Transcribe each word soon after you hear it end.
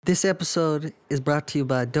This episode is brought to you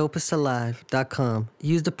by dopestalive.com.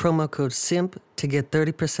 Use the promo code SIMP to get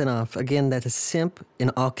 30% off. Again, that is SIMP in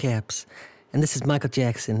all caps. And this is Michael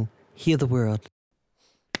Jackson. Heal the world.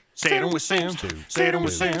 Say it with Sims, say it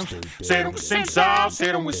with Sims, say it with Sims, say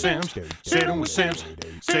it with Sims, say it with Sims,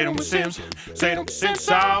 say it with Sims, say it with Sims,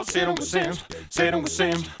 say it with Sims, say it with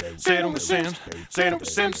Sims, say it with Sims, say it with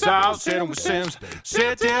Sims, say it with Sims,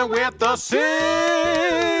 sitting with the Sims.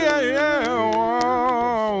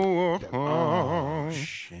 Oh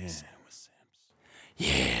shit.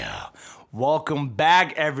 Yeah. Welcome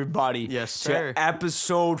back, everybody. Yes, sir. To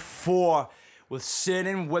episode 4 with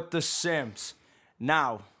Sitting with the Sims.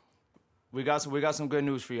 Now, we got some good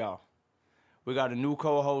news for y'all. We got a new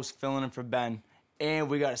co-host filling in for Ben, and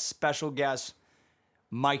we got a special guest,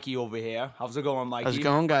 Mikey over here. How's it going, Mikey? How's it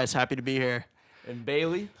going, guys? Happy to be here. And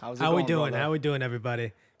Bailey, how's it How going? we doing? brother? How we doing,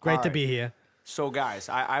 everybody? Great to right. be here. So, guys,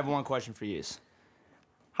 I have one question for you.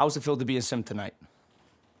 How's it feel to be a sim tonight?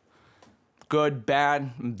 Good,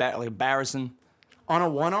 bad, like embarrassing? On a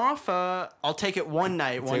one-off, I'll take it one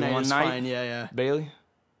night. One night is fine. Yeah. Bailey?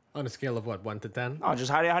 On a scale of what, 1 to 10? No,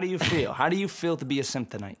 just how do you feel? How do you feel to be a simp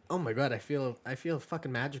tonight? Oh my god, I feel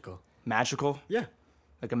fucking magical. Magical? Yeah,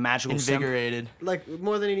 Like a magical simp? Invigorated. like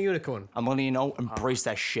more than a unicorn. I'm letting you know, embrace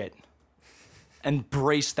that shit.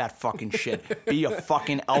 Embrace that fucking shit. Be a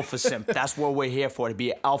fucking alpha simp. That's what we're here for, to be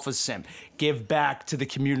an alpha simp. Give back to the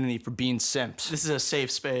community for being simps. This is a safe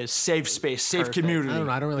space. Safe space, safe Perfect. community. I don't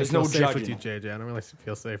know. I don't really There's feel no safe judging. with you, JJ. I don't really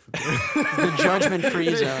feel safe with you. The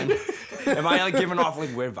judgment-free zone. Am I like giving off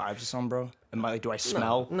like weird vibes or something, bro? Am I like, do I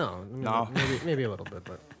smell? No, No. maybe a little bit,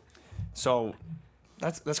 but So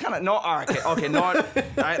that's kind of no. All right, okay, no,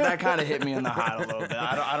 that kind of hit me in the heart a little bit.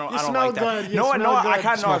 I don't smell like that. good, you No, smell I good.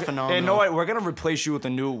 kind Smell of. phenomenal. You know what? We're gonna replace you with a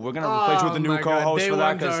new. We're gonna replace you with a new my God. co-host Day for that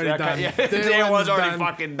one's because already done. yeah, Day day one's one's already done.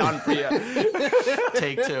 fucking done for you.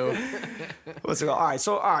 Take 2. Let's go. All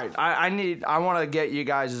right. I want to get you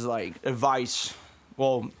guys' like advice.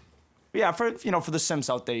 Well, yeah, for the Sims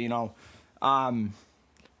out there, oh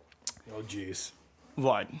jeez.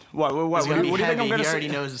 What? It's What gonna do be you think heavy. I'm gonna He say? already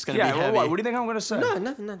knows it's gonna Yeah, be heavy. what do you think I'm gonna say? No,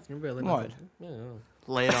 nothing really. What? Nothing. Yeah, no.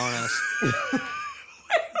 Lay it on us.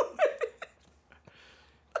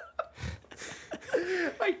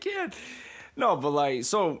 I can't. No, but like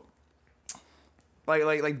so.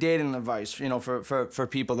 Like dating advice, for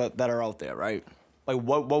people that are out there, right? Like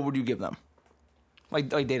what would you give them? Like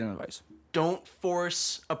dating advice. Don't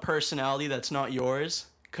force a personality that's not yours,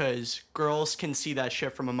 because girls can see that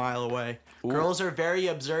shit from a mile away. Girls are very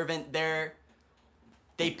observant. They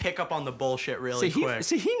pick up on the bullshit really quick.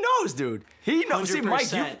 He knows, dude. He knows. See, Mike,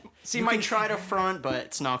 100%. You Mike can try to front, but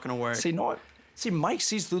it's not gonna work. See, you know what? See, Mike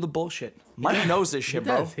sees through the bullshit. Mike knows this shit,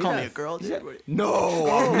 bro. does. He Call me a does. girl, dude. No,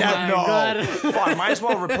 my no. God. Fuck, might as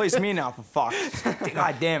well replace me now, for fuck.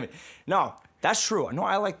 God damn it. No, that's true. No,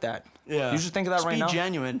 I like that. Yeah. You should think of that Just right be now.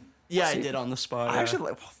 genuine. Yeah, See, I did on the spot. I yeah. actually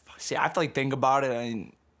like. See, I have to like think about it,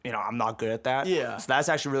 and I'm not good at that. Yeah. So that's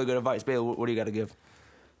actually really good advice, Bailey. What do you got to give?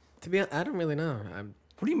 To be honest, I don't really know.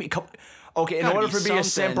 What do you mean? Okay, in Gotta order be for being a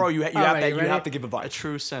simp, something. bro, you All have right, that. you You ready? have to give a advice.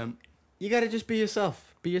 true simp. You gotta just be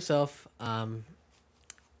yourself. Be yourself.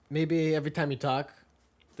 Maybe every time you talk,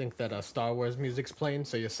 think that Star Wars music's playing,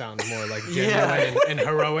 so you sound more like genuine Yeah. and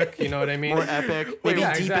heroic. You know what I mean? More epic. Maybe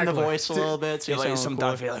yeah, deepen exactly. the voice a little bit. So You're you like sound some cool.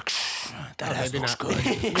 Darth Vader. That ass maybe looks not. good.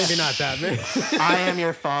 Maybe not that. Maybe. I am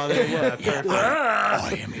your father. Yeah, perfect.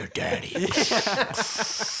 I am your daddy.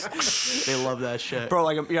 They love that shit. Bro,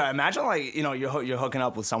 like, yeah, imagine like you're hooking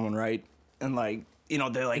up with someone, right? And like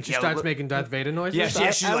they're like, She starts making Darth Vader noises.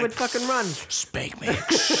 Yeah, she's I like, would fucking run. spank me.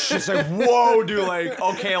 It's like, whoa, dude. Like,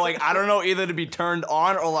 okay, like I don't know, either to be turned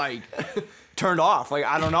on or like turned off. Like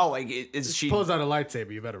I don't know. Like is she? Pulls out a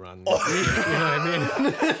lightsaber. You better run. You know what I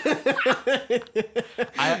mean?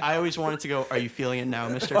 I always wanted to go, are you feeling it now,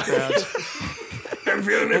 Mr. Krabs? I'm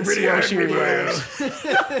feeling it pretty How she reacts.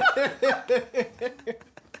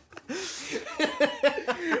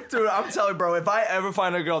 Dude, I'm telling you, bro, if I ever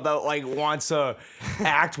find a girl that like wants to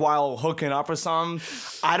act while hooking up or something,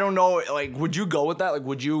 I don't know, like, would you go with that? Like,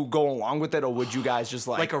 would you go along with it, or would you guys just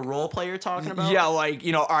Like a role play you're talking about? yeah, like,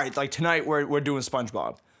 all right, like tonight we're doing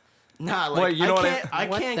SpongeBob. Nah, Like, like, you know what I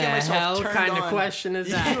What can't the get myself hell turned kind on. of question is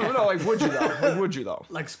that? No, like, would you though? Like, would you though?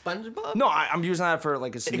 Like SpongeBob? No, I'm using that for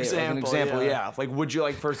like an Example, example. yeah. Yeah. Like, would you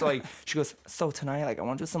like first like she goes, so tonight like I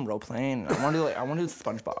want to do some role playing. I want to do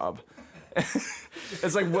SpongeBob.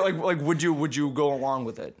 It's like would you go along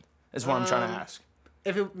with it? Is what I'm trying to ask.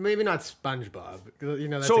 If it maybe not SpongeBob, you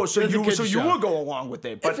know. That's So a you kid's show. would go along with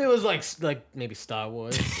it, but If it was like maybe Star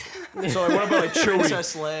Wars. so like what about like Chewie?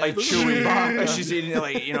 Princess Leia. Like Chewie, like she's eating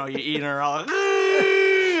like you're eating her out.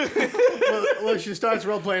 Well, she starts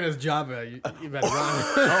role playing as Jabba. You better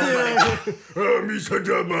run.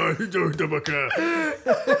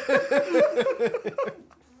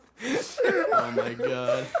 Oh my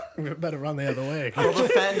god. You better run the other way. Boba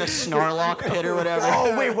Fett in the Snarlock pit or whatever.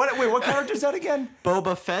 Oh wait, what character is that again?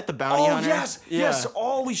 Boba Fett, the bounty Oh hunter. yes.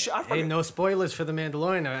 Holy shit! I Hey, forgot. no spoilers for The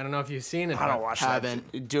Mandalorian. I don't know if you've seen it. I don't but watch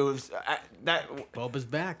Haven't. that, dude. That. Boba's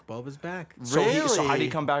back. Boba's back. So, Really? so how did he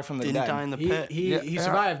come back from the Didn't dead? die in the He pit. he, Yeah. he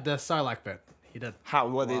survived the Sarlacc pit. He did. How?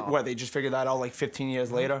 What? They just figured that out like 15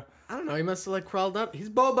 years later? I don't know. He must have like crawled up. He's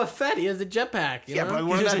Boba Fett. He has a jetpack. You know?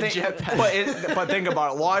 wouldn't He that has a thing- jetpack. but think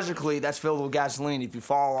about it. Logically, that's filled with gasoline. If you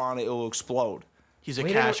fall on it, it will explode. He's a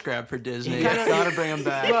We cash don't- grab for Disney. kinda- Gotta bring him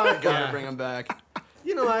back. Well, Gotta yeah. bring him back.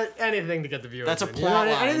 You know what? Anything to get the viewers. That's a in. plot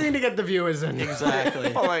line. Anything to get the viewers in.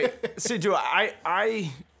 Exactly. Oh, like, see, dude, I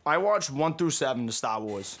watched 1 through 7 to Star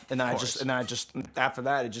Wars, and then I just after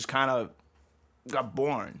that, it just kind of got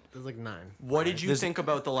boring. There's like 9. What did you think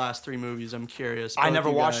about the last 3 movies? I'm curious. I both never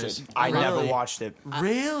you watched guys. it. I never Really? watched it.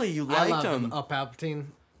 Really? You I liked love them? him. Oh, Palpatine.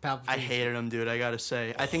 I hated them, dude. I gotta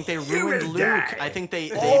say. I think they ruined Luke. die. I think they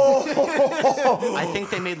I think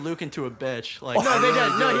they made Luke into a bitch. Like No, I they really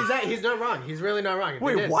did. do. No, he's not wrong. He's really not wrong. They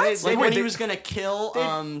Wait, did. what? They Like when did. he was gonna kill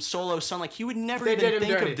Solo's son, like he would never They did even him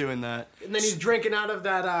think dirty. of doing that. And then he's drinking out of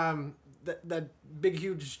that that big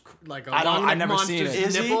huge like a I don't- long I neck never seen monster's it.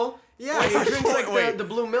 Is he? nipple. Yeah, he drinks like Wait. the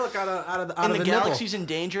blue milk out of the And the nipple. galaxy's in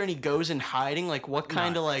danger, and he goes in hiding. Like what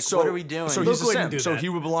kind of like? So what are we doing? So Luke he's a wouldn't simp. do So that. he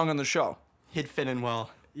would belong on the show. He'd fit in well.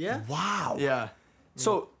 Yeah. Wow. Yeah.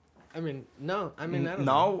 So I mean, no. I mean, I don't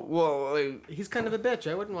know. no. Well, like, He's kind of a bitch.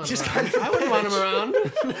 I wouldn't want him He's around. kind of a I wouldn't want him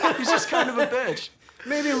around. He's just kind of a bitch.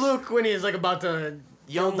 Maybe Luke when he's like about to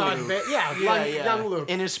Young Darth Luke. Va- yeah, Yeah. young Luke.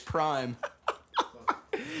 In his prime.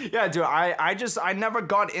 yeah, dude. I never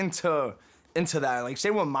got into that. Like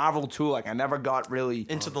same with Marvel too. Like I never got really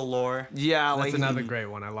Into the lore. Yeah, That's like another great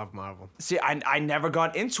one. I love Marvel. See, I never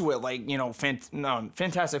got into it. Like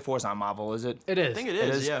Fantastic Four's not Marvel, is it? It is. I think it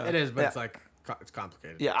is. Yeah. It is, but Yeah. it's like it's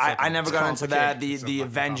complicated. Yeah, It's I never got into that. complicated. It's so The fucking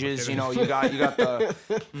Avengers, you complicated. know, you got the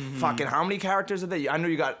fucking how many characters are there? I know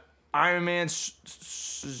you got Iron Man,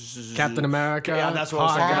 Captain America. Yeah, that's what I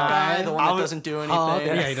was thinking. Hawkeye, the one I that was- doesn't do anything. Hulk.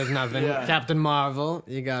 Yeah, he does nothing. Yeah. Captain Marvel.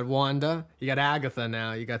 You got Wanda. You got Agatha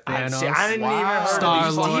now. You got Thanos. See, I didn't even heard of Star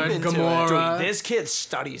these. Lord, Deep into it. Gamora. Dude, this kid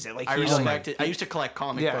studies it. Like I he's respect it. I used to collect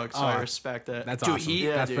comic Yeah. books, so I respect it. That's Dude, awesome.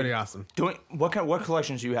 Yeah, That's dude. pretty awesome. doing what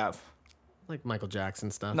collections do you have? Like Michael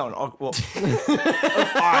Jackson stuff. No, well, all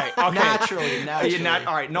right, okay. naturally. You're not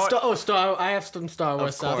all right. No, Star. I have some Star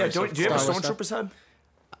Wars stuff. yeah, course, do you have a Star Wars Stormtrooper's head?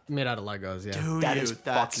 Made out of Legos. Yeah. Dude, That is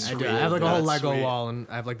that's fucking I do. sweet. I have like a whole That's Lego sweet. wall, and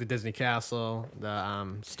I have like the Disney Castle,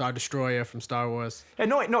 the Star Destroyer from Star Wars. Hey,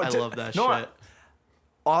 no, I love that no, shit.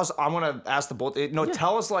 Also, I want to ask the both. No,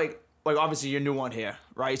 tell us like obviously you're new on here,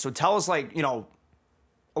 right? So tell us like a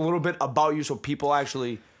little bit about you, so people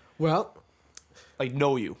actually Well, like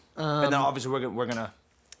know you, and then obviously we're gonna.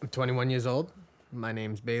 I'm 21 years old. My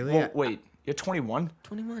name's Bailey. Well, wait, you're 21.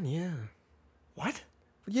 21, yeah. What?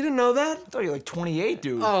 You didn't know that? I thought you were like 28,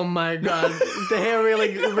 dude. Oh my God! Is the hair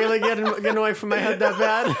really getting away from my head that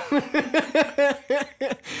bad?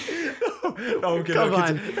 okay, Come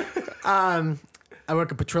on. I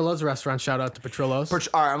work at Petrillo's restaurant. Shout out to Petrillo's.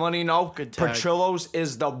 All right, I'm letting you know. Good tag. Petrillo's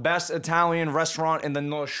is the best Italian restaurant in the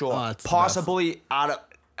North Shore, Oh, it's the possibly out of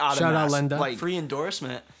Shout out Mass. Linda. Like, Free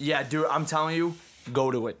endorsement. yeah, dude, I'm telling you, go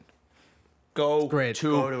to it. Go Great.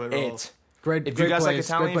 to Go to it, Roll. it. Great, If great you guys like place,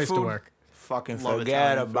 Italian great place food, to work. fucking Love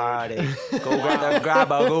forget Italian about it. Go get the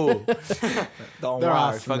grabagoo. Don't They're worry,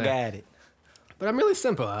 awesome forget it. But I'm really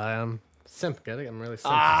simple. I am simple. Get it? I'm really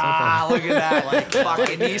simple. Ah, look at that, like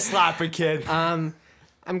fucking knee slapper kid.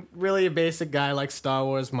 I'm really a basic guy, like Star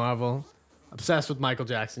Wars, Marvel. Obsessed with Michael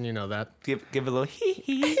Jackson, you know that. Give a little hee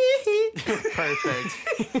hee.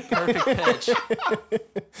 Perfect. Perfect pitch.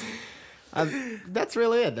 That's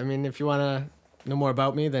really it. I mean, if you want to know more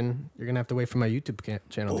about me, then you're going to have to wait for my YouTube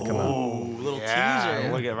channel to come out. Ooh, little Yeah,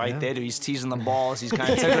 teaser. look at right there, dude. He's teasing the balls. He's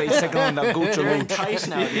kind of tickling the gooch a They're little. enticed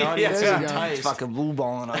now. The audience Yeah. is He's enticed. fucking blue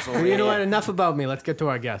balling us over But you know here. what? Enough about me. Let's get to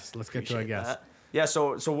our guest. Let's get to our guest. that. Yeah,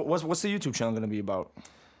 so what's the YouTube channel gonna be about?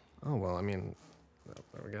 Oh, well, I mean,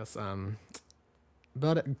 I guess,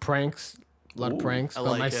 about it, pranks. A lot of pranks I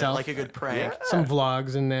about like myself. it. Like a good prank. Some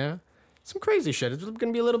vlogs in there. Some crazy shit. It's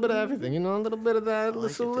gonna be a little bit of everything, you know, a little bit of that, a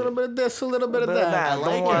little bit of this, a little bit of that. Don't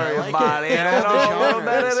like it, worry I like about it. it. Get all the A little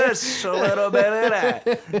bit of genres. this, a little bit of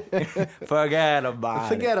that. Forget about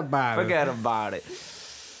it. Forget about it. Forget about it.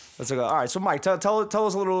 Let's go. All right, so Mike, tell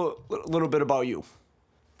us a little bit about you.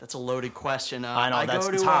 That's a loaded question. I know, I it's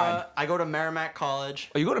go to hard. I go to Merrimack College.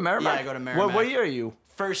 Oh, you go to Merrimack? Yeah, I go to Merrimack. What year are you?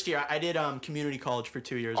 First year, I did community college for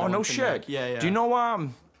 2 years. Oh, I no went to shit. Mac. Yeah. Do you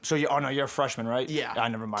know, so you, oh no, you're a freshman, right? Yeah. I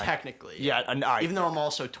never mind. Technically. Yeah, and I. Even though I'm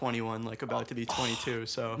also 21, like about to be 22,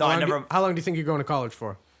 so. No, I never. How long do you think you're going to college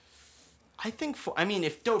for? I think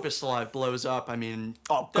if Dopest Alive blows up, I mean,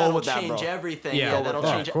 Oh, go that'll with that, change bro. everything. Yeah, Yeah, that'll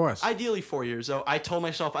of change. course. Ideally 4 years though. I told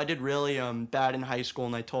myself I did really bad in high school,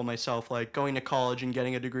 and I told myself like going to college and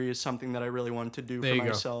getting a degree is something that I really wanted to do There for you go.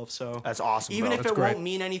 myself. So That's awesome, Even bro. if That's it great. won't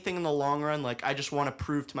mean anything in the long run, like I just want to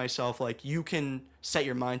prove to myself like you can set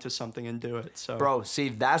your mind to something and do it. So Bro, see,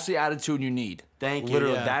 that's the attitude you need. Thank you,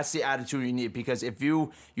 Literally, yeah. that's the attitude you need, because if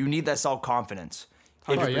you need that self-confidence.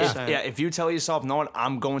 If, 100%. if you tell yourself, no,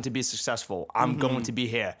 I'm going to be successful, I'm going to be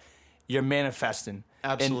here, you're manifesting.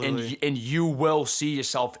 Absolutely. And you will see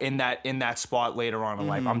yourself in that spot later on in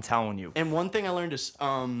life. I'm telling you. And one thing I learned is,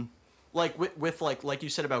 like with like you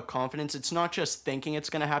said about confidence, it's not just thinking it's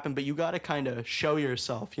gonna happen, but you gotta kind of show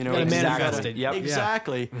yourself. You know, gotta Exactly. manifest it. Yep.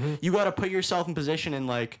 Exactly. You gotta put yourself in position and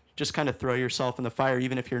like just kind of throw yourself in the fire,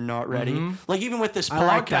 even if you're not ready. Like even with this podcast, I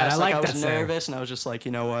like that. I like I that was saying. nervous and I was just like,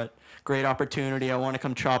 you know what, great opportunity. I want to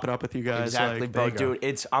come chop it up with you guys. Exactly, Like, bro. there you go.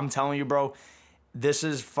 Dude, I'm telling you, bro, this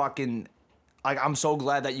is fucking, like, I'm so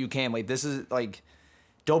glad that you came. Like, this is, like,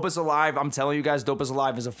 Dope is Alive. I'm telling you guys, Dope is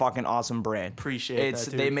Alive is a fucking awesome brand. Appreciate that,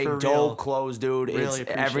 dude. They make For dope real. clothes, dude. Really It's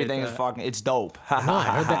appreciate everything is that. fucking, it's dope.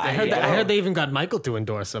 I heard they even got Michael to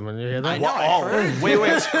endorse them. And you hear that? I know. I Oh, heard. wait.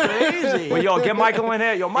 It's crazy. Wait, yo, get Michael in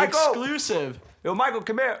here. Yo, Michael. Exclusive. Yo, Michael,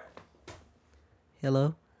 come here.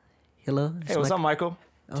 Hello? Hello? Hey, what's up, Michael?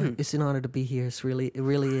 Oh, it's an honor to be here. It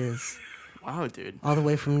really is. Wow, dude. All the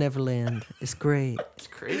way from Neverland. It's great. It's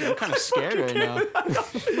crazy. I'm kind of scared right now.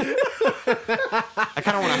 I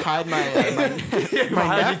kind of want to hide my my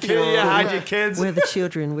Hide your nephew. kids. over Yeah, hide there. your kids. We're the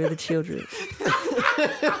children. We're the children.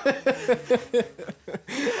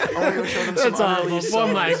 I want to go show them some That's awful. unreleased Poor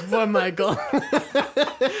songs. Mike. Poor Michael.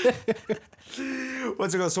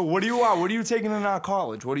 What's it go? So what are you taking in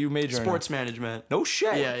college? What are you majoring Sports management. in? No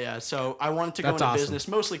shit. Yeah. So I wanted to go That's into awesome. business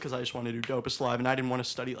mostly because I just wanted to do Dopest Live, and I didn't want to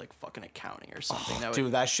study like fucking accounting or something. That would,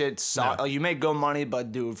 Dude, that shit sucks. No. Like, you make good money,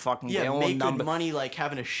 but dude, fucking yeah, they only make number. good money, like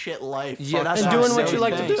having a shit life. Yeah, Fuck that's that. And doing what you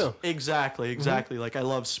like to Thanks. do. Exactly. Like I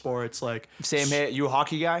love sports. Like Same here. You a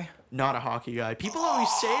hockey guy? not a hockey guy. People always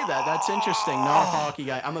say that. That's interesting. Not a hockey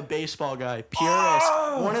guy. I'm a baseball guy. Purist.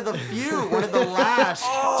 One of the few. One of the last.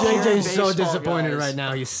 pure JJ's so baseball disappointed guys. right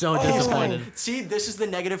now. He's so He's disappointed. like, see, this is the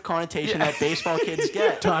negative connotation that baseball kids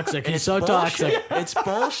get. Toxic. And He's it's so bullshit. toxic. It's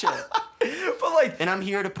bullshit. But like, And I'm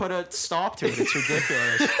here to put a stop to it. It's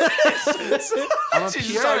ridiculous. I'm a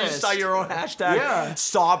you purist. start your own hashtag. Yeah.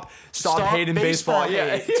 Stop hating baseball. hate.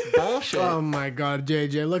 Yeah. It's bullshit. Oh my God,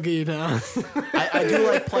 JJ, look at you now. I do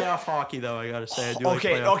like playoff hockey, though. I gotta say, I do like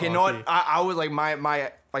Okay. playoff You know what? hockey. I was like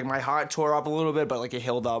my heart tore up a little bit, but like it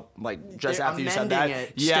healed up like just Yeah, after I'm you said that. mending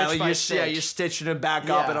it, Yeah, stitch like by you're stitch. you're stitching it back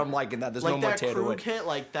up, and I'm liking that. There's like no more that tear to Krug it. hit,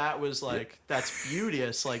 like that was like that's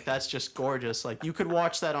beauteous. Like that's just gorgeous. Like you could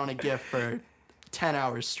watch that on a GIF for 10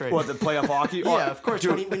 hours straight. What, the playoff hockey? Yeah, of course.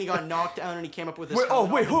 Dude, When he got knocked down and he came up with his Wait,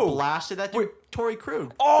 helmet wait, off and who? blasted that dude, Torrey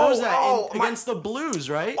Krug. Oh, what was that? oh, Against the Blues,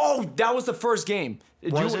 right? Oh, that was the first game.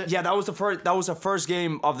 Was it? Yeah, that was the first. That was the first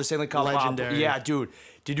game of the Stanley Cup. Legendary. Yeah, dude.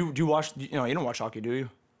 Did you watch? You know, you don't watch hockey, do you?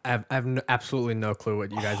 I have absolutely no clue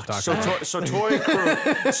what you guys are talking about. So Torrey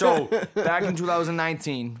Krug. So back in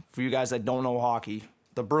 2019, for you guys that don't know hockey,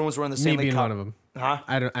 the Bruins were in the Me Stanley being Cup. one of them. Huh?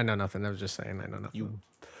 I know nothing. I was just saying I know nothing.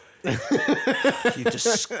 You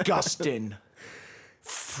disgusting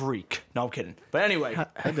freak. No, I'm kidding. But anyway,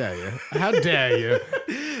 How dare you? How dare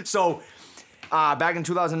you? so back in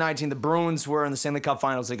 2019, the Bruins were in the Stanley Cup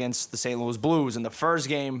Finals against the St. Louis Blues. In the first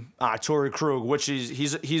game, Torrey Krug, which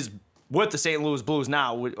he's with the St. Louis Blues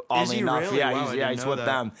now. Oddly he enough, really? yeah, Wow, I didn't he's know with that.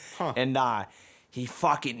 them, Huh. and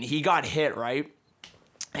he got hit, right,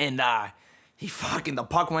 and the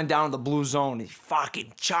puck went down the blue zone. He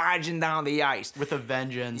fucking charging down the ice. With a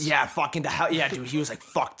vengeance. Yeah, fucking the hell. Yeah, dude, he was like,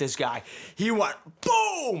 fuck this guy. He went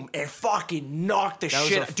boom and fucking knocked the That was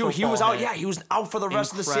shit. a Dude, he was football out. hit. Yeah, he was out for the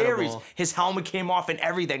rest of the series. Incredible. His helmet came off and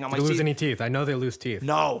everything. I'm Do like, they lose see, any teeth? I know they lose teeth.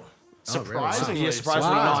 no. Surprisingly. Yeah,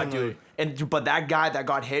 surprisingly Wow. not, dude. But that guy that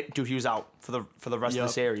got hit, dude, he was out for the rest of Yup.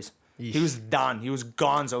 the series. Yeesh. He was done. He was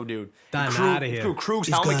gonzo, dude. Done Krug- outta here. Dude, Krug's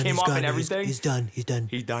He's helmet gone, came he's off gone, and he's- everything. He's done. He's done.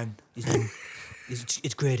 He's done. He's done.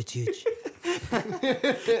 It's great. It's huge.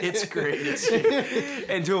 It's great.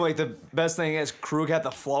 And dude, like the best thing is Krug had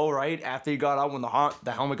the flow right after he got out when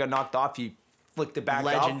the helmet got knocked off. He flicked it back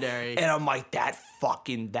Legendary. up. And I'm like, that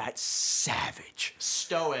fucking that savage.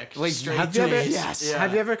 Stoic. Like, straight Have you to ever, his- Yes. Yeah.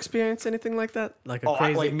 have you ever experienced anything like that? Like a Oh,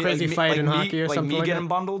 crazy, like me- crazy like me- fight like in me- hockey or like something me like getting that?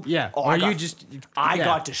 bundled? Yeah. Oh, or I you got- just... I yeah.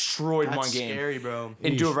 got destroyed That's one game. scary, bro.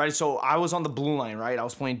 And dude, right? So I was on the blue line, right? I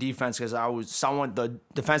was playing defense because the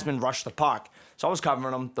defenseman rushed the puck. So I was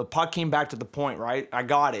covering him. The puck came back to the point, right? I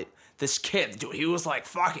got it. This kid, dude, he was like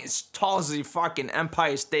fucking as tall as the fucking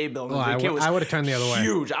Empire State Building. Oh, The kid was I would have turned the other way.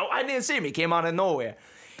 huge. I didn't see him. He came out of nowhere.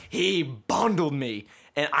 He bundled me.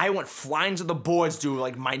 And I went flying to the boards, dude.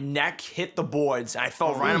 Like my neck hit the boards. And I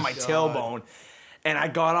fell right on my tailbone. And I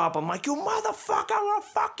got up. I'm like, you motherfucker, I'm gonna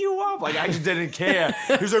fuck you up. Like, I just didn't care.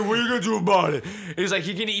 He's like, what are you gonna do about it? He's like,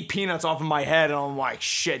 he can eat peanuts off of my head. And I'm like,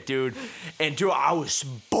 shit, dude. And dude, I was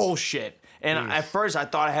bullshit. And at first, I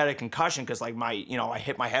thought I had a concussion because, like, I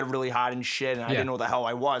hit my head really hard and shit, and I didn't know what the hell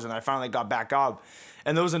I was. And I finally got back up.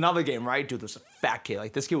 And there was another game, right? Dude, there was a fat kid.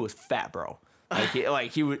 Like, this kid was fat, bro.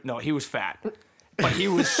 He was fat. But he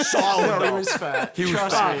was solid, bro. He was fat. He was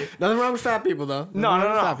Trust fat. me. Nothing wrong with fat people, though. No.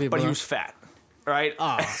 Fat people, But he though. was fat, right?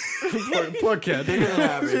 Poor kid.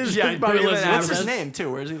 Yeah, probably bigger lives than in What's average. his name,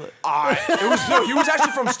 too? Where's he live? He was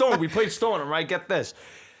actually from Stone. We played Stone, right? Get this.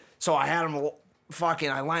 So I had him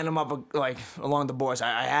I lined him up like along the boards.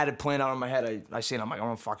 I had it planned out in my head. I seen him, I'm like, I'm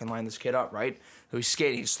gonna fucking line this kid up, right? So he's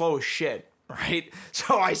skating, he's slow as shit, right?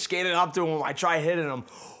 So I skated up to him, I tried hitting him.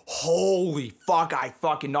 Holy fuck, I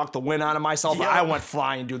fucking knocked the wind out of myself. Yep. I went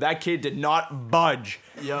flying, dude. That kid did not budge.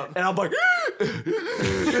 Yep. And I'm like,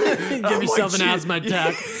 Give yourself an asthma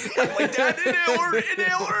attack. I'm like, that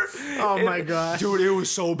inhaler. Oh, my God. Dude, it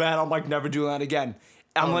was so bad. I'm like, never do that again.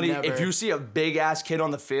 never. If you see a big ass kid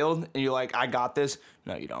on the field and you're like, I got this.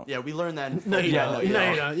 No, you don't. Yeah, we learned that. In No, you Yeah, don't. no, No, you you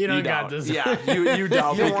don't. don't. You don't got this. Yeah, you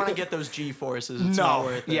don't. You don't want to get those G forces. It's not No,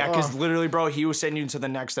 worth it. yeah, because literally, bro, he was sending you to the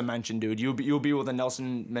next dimension, dude. You'll be with the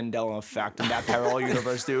Nelson Mandela effect in that parallel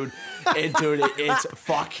universe, dude. It's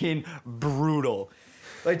fucking brutal.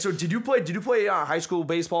 Like, so did you play high school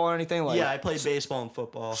baseball or anything? Like, Yeah, I played baseball and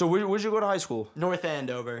football. So where'd you go to high school? North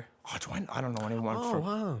Andover. Oh, I don't know anyone. Oh,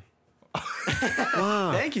 wow.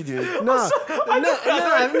 Thank you, dude. No,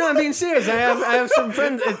 I'm being serious. I have some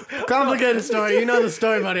friends. It's a complicated story. You know the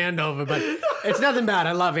story about Andover, but it's nothing bad.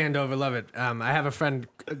 I love Andover. Love it. I have a friend.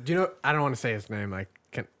 Do you know? I don't want to say his name. I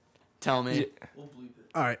can. Tell me.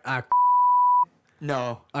 All right.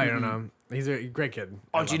 No. I don't know. He's a great kid.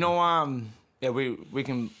 I Oh, love do you him. know? Yeah, we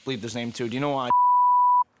can bleep this name too. Do you know?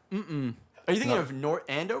 Are you thinking of North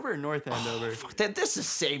Andover or North Andover? This is the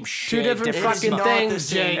same shit. Two different It's fucking not things, the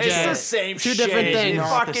same JJ. It's the same Two shit. different things.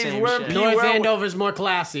 Not the same shit. North Andover's more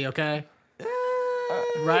classy. Okay.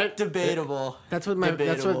 Right? Debatable. That's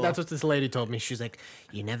what this lady told me. She's like,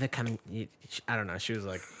 you never come. I don't know. She was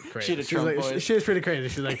like crazy. She had a She was Trump like, voice. she was pretty crazy.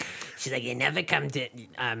 She's like, you never come to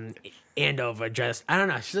Andover dressed. I don't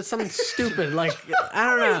know. She said something stupid. Like I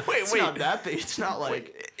don't know. It's not that big. It's not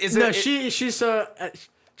like. She's so.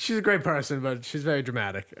 She's a great person, but she's very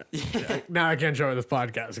dramatic. Now I can't show her this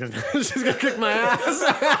podcast because she's gonna kick my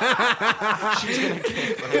ass. She's gonna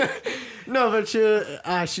kick. No, but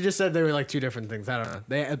she just said they were like two different things. I don't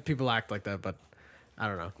know. People act like that, but I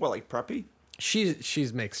don't know. What, like preppy?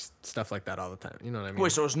 She's makes stuff like that all the time. You know what I mean?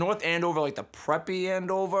 Wait, so is North Andover like the preppy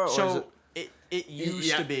Andover? Or is So it, it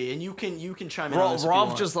used to be, and you can chime in Rolf, on this if you Rolf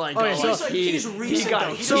want. just like, Okay, oh, so he's recent, got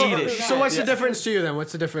though. He's so, heated. so what's the difference to you then?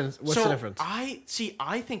 What's the difference? What's the difference? I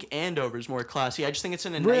think Andover's more classy. I just think it's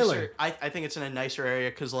in a Really? nicer. I think it's in a nicer area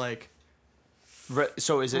because like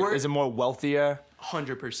So is it more wealthier?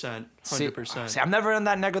 100%. See, 100%. I'm never in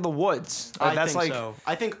that neck of the woods. I That's think like, so.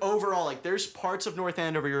 I think overall, like, there's parts of North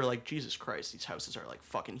Andover you're like, Jesus Christ, these houses are like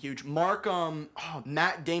fucking huge.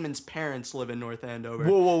 Matt Damon's parents live in North Andover.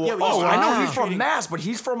 whoa. Yeah, we Oh, used to I know be he's from treating- Mass, but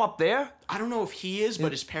he's from up there. I don't know if he is,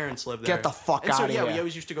 but his parents live there. Get the fuck and so, outta yeah, here. we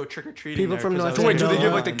always used to go trick or treating. People from North Wait, do they Andover.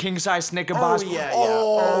 give like the king size Snicker bars? Oh yeah, yeah.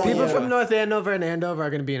 Oh, People yeah. from North Andover and Andover are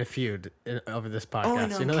going to be in a feud over this podcast.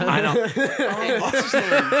 know. You know that? I know. What's his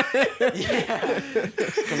name? Yeah.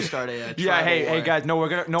 Gonna start a Yeah, tribal hey war. guys, no, we're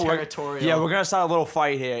Territorial. gonna start a little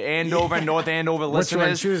fight here. Andover, North Andover Which one?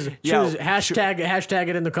 listeners. Choose Yeah, hashtag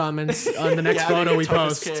it in the comments on the next Yeah, photo the we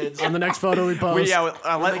toughest post. kids. On the next photo we post. Make a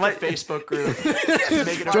Facebook group.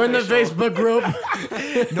 Make it Join the official. Facebook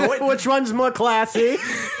group. Which one's more classy?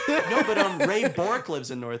 No, but Ray Bork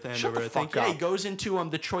lives in North Andover. the I think. fuck Yeah, up. he goes into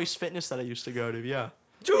the Choice Fitness that I used to go to. Yeah.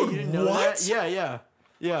 Dude, You didn't know what? that?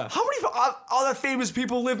 Yeah. How many other famous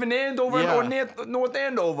people live in Andover Yeah. or North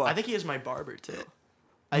Andover? I think he is my barber too.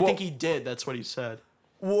 I Whoa. think he did. That's what he said.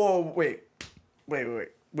 Whoa, wait. Wait.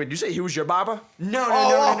 Did you say he was your barber? No.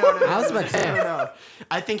 I was about to say. No.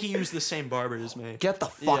 I think he used the same barber as me. Get the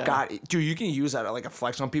fuck Yeah. out, dude! You can use that like a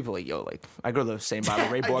flex on people. Like, yo, like I go to the same barber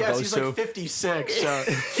Ray I Borg guess goes he's to. like 56. So.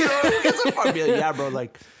 I'd be like, yeah, bro.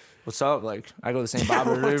 Like, what's up? Like, I go to the same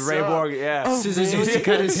barber Ray What's up? Borg. Yeah. Scissors used to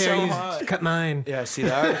cut his hair. So Used hot. to cut mine. Yeah, see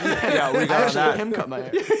that? Yeah, we got Actually, that. him cut my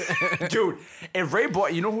hair. Dude, and Ray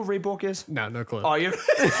Borg, you know who Ray Borg is? No clue. Oh, you?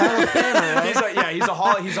 He's a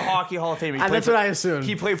hockey Hall of Famer. He played that's for- what I assumed.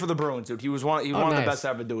 He played for the Bruins, dude. He was one of the nice. best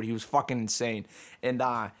ever, dude. He was fucking insane. And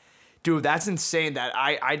dude, that's insane that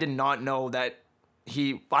I did not know that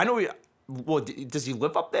I know does he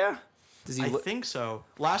live up there? Does he I think so.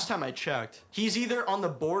 Last time I checked, he's either on the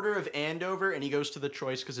border of Andover and he goes to the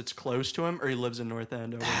Choice because it's close to him, or he lives in North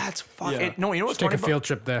Andover. That's fucking Yeah. no, you know what's Take funny a field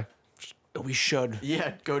trip there. We should.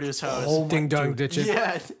 Yeah, go to his house. Ding dong ditch it.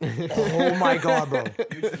 Yeah, Oh my god, bro.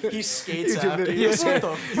 he skates YouTube after. video. What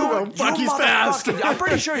the fuck? Fuck, he's fast. I'm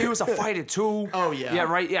pretty sure he was a fighter too. Oh, yeah. Yeah,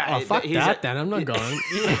 right. Yeah. Oh, fuck he's that then. I'm not going.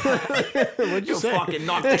 What'd you You say? fucking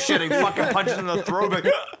knock the shit and fucking punch it in the throat. Like,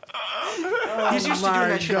 He's used to doing my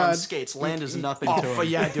that shit on God. skates. Land is nothing oh, to him. but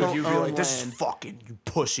yeah, dude, you'd be He'll like, own this is land. fucking you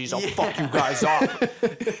pussies. I'll fuck you guys up.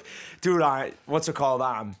 Dude, what's it called?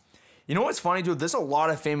 You know what's funny, dude? There's a lot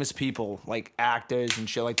of famous people, like actors and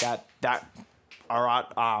shit like that are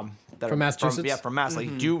out, that From are Massachusetts? from Mass.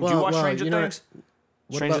 Like, do you Well, watch well, Stranger you know Things?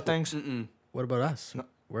 what Stranger about- Things? What about us?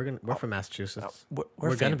 We're from Massachusetts.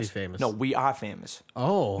 We're gonna be famous. No, we are famous.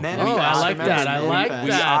 Oh, Man, oh, we I are like famous. that. I Man, like we We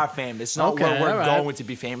that. are famous. It's not Okay, where we're all right. going to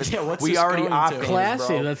be famous. Yeah, what's we this already going are to? famous, Classy.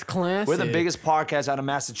 bro. That's classy. We're the biggest podcast out of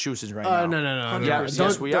Massachusetts right now. No. Yes, Don't-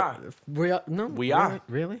 yes, we are. We are. No, We are.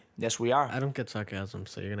 Really? Yes, we are. I don't get sarcasm,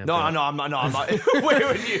 so you're gonna have No, to. no, I'm not. No, I'm not.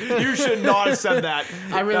 Wait, you should not have said that.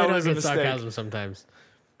 I really That don't was a get mistake. sarcasm sometimes.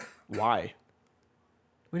 Why?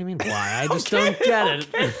 What do you mean why? I just don't get it.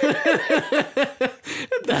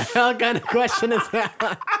 What the hell kind of question is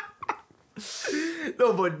that?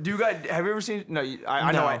 No, but do you guys have you ever seen? No,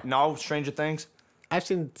 I know. No. No, Stranger Things. I've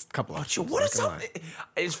seen a couple of. What is up?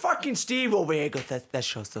 It's fucking Steve over here. Goes, that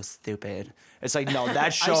show's so stupid. It's like no,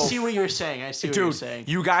 that show. I see what you're saying. I see what you're Dude, saying.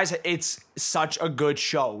 you guys, it's such a good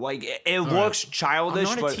show. Like it looks I'm childish,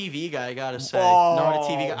 not a but TV guy, I gotta say. Oh, not a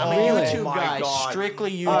TV guy. I'm really? a YouTube Oh my guy. God.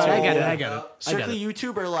 Strictly YouTube. I get it. I get it. Strictly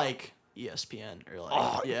YouTube or like ESPN or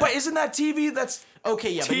like. Yeah. But isn't that TV? That's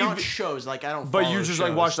okay, yeah, but not TV. shows. Like I don't. But follow you just like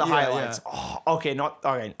shows. watch the Yeah, highlights. yeah. Oh, okay,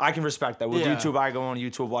 okay. I can respect that. With Yeah. YouTube, I go on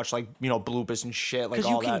YouTube, watch like bloopers and shit, like Because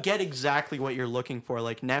all you can that. get exactly what you're looking for.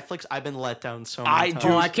 Like Netflix, I've been let down so many I times. do.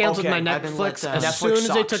 Oh, I canceled Okay, my I've been let Netflix down. as Netflix soon as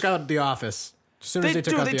they sucks. took out The Office. As soon as they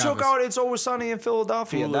took out they The took Office. out It's Always Sunny in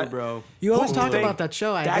Philadelphia. Hulu, That, bro. You always Who talk they- about that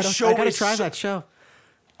show. I that gotta, show I gotta is try so- that show.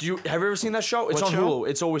 have you ever seen that show? It's What on show? Hulu.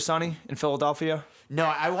 It's Always Sunny in Philadelphia. No,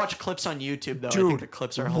 I watch clips on YouTube though. I Dude, think the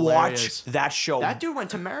clips are hilarious. watch that show. That dude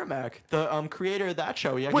went to Merrimack, the creator of that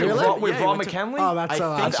show. He Wait, actually Ron, wait, yeah, he Ron went to- McKinley? Oh, that's I so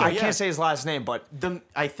think awesome. so, I yeah. can't say his last name, but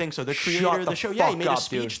I think so. The creator Shut of the the show. Yeah, he fuck made a up,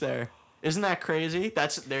 speech dude. there. Isn't that crazy?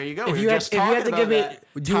 There you go. If We you were had- just if you had talking to give me- about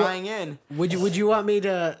that, do you- tying in. Would you want me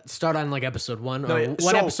to start on like episode 1? No, Or yeah, what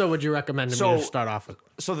so- episode would you recommend me so- to start off with?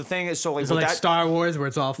 so the thing is, like, Is it with like that, Star Wars where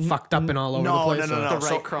it's all fucked up and all over the no, place? no, or- no. The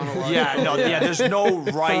So- right chronological. yeah, there's no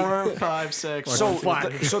right. 4, 5, 6. So,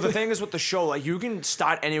 Fine. so the thing is with the show, like you can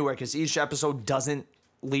start anywhere because each episode doesn't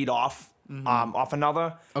lead off off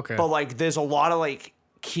another. Okay. But like, there's a lot of like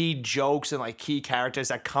key jokes and like key characters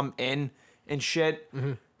that come in and shit.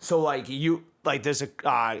 So like there's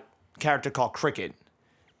a character called Cricket,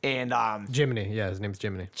 and Jiminy. Yeah, his name's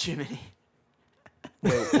Jiminy. Jiminy.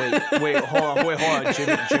 wait, hold on,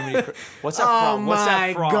 Jiminy. What's that Oh from? What's that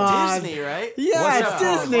my from? God. Disney, right? Yeah, What's it's that from?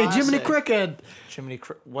 Disney. Classic. Jiminy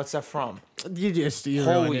Cricket. What's that from? You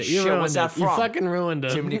Holy ruined it. shit, You ruined what's it. that You from? fucking ruined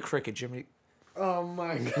it. Jiminy Cricket. Jiminy. Oh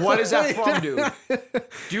my God. What is that from, dude?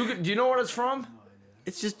 Do you know what it's from?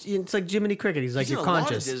 It's like Jiminy Cricket. He's like He's in you're a lot of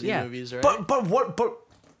conscious. Disney Yeah. movies, right? But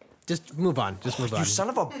Just move on. Just move on. you son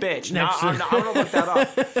of a bitch. No, Next. I'm gonna look that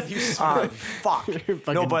up. Fuck.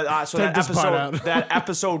 No, but so take that this part out.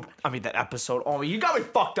 episode. That episode. Oh, you got me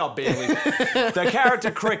fucked up, Bailey. The character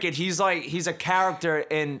Cricket. He's a character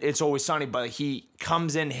in It's Always Sunny, but he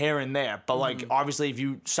comes in here and there. But like, obviously, if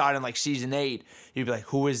you start in like season 8, you'd be like,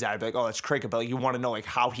 who is that? I'd be like, oh, it's Cricket. But like, you want to know like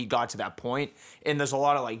how he got to that point. And there's a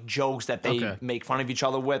lot of like jokes that they Okay. make fun of each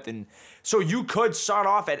other with, and so you could start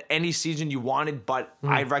off at any season you wanted, but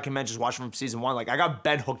I recommend just watching from season 1. Like I got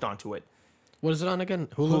Ben hooked onto it. What is it on again?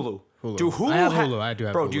 Hulu. Hulu. Dude, Hulu. I have Hulu. I do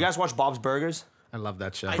have Bro, Hulu. do you guys watch Bob's Burgers? I love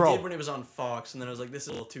that show. I Bro. did when it was on Fox, and then I was like, this is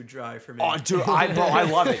a little too dry for me. Oh, dude, I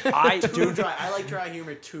love it. Too dry. I like dry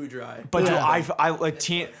humor too dry. But Yeah. dude, I like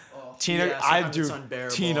Tina, Yeah, I sometimes do. it's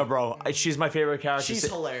unbearable. Tina, bro, she's my favorite character. She's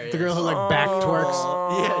hilarious. The girl who like back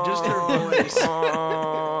twerks. Yeah, just her voice.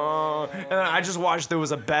 And then I just watched. There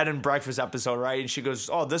was a bed and breakfast episode, right? And she goes,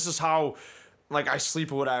 "Oh, this is how." Like I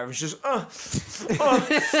sleep or whatever. And she's just, and I'm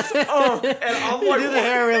You like, do the what?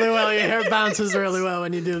 hair really well. Your hair bounces really well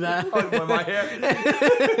when you do that. My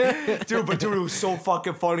hair. Dude, it was so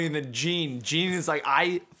fucking funny. And then Gene is like,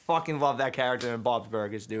 I fucking love that character in Bob's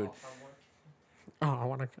Burgers, dude. Oh, I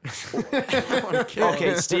want to.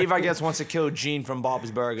 Okay, Steve, I guess, wants to kill Gene from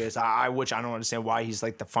Bob's Burgers. Which I don't understand why he's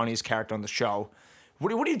like the funniest character on the show.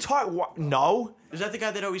 What are you talking? No, Is that the guy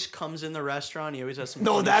that always comes in the restaurant? He always has some.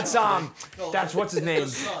 no, funny that's stuff. that's what's his name?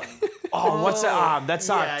 Oh, what's that? That's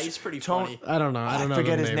Yeah, he's pretty funny. I don't know. I don't know.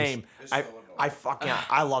 forget the his names. name. I fucking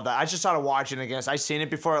I love that. I just started watching it again. I seen it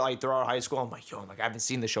before, like throughout high school. I'm like, I haven't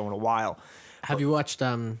seen the show in a while. Have you watched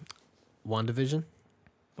WandaVision?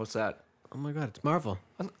 What's that? Oh my god, it's Marvel.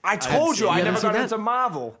 I told you, I You never haven't got seen into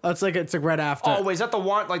Marvel. Oh, it's like right after. Oh, wait, is that the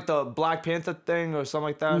one, like the Black Panther thing or something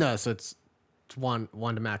like that? No, so it's Wanda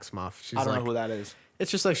Maximoff. She's I don't like, know who that is. It's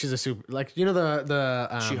just like she's a super, like you know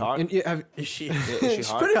the. She hot? Is she? Is she She's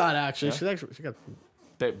hot? pretty hot actually. She got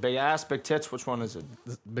Big ass, big tits. Which one is it?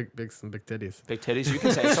 some big titties. Big titties. You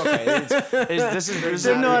can say it's okay. This is.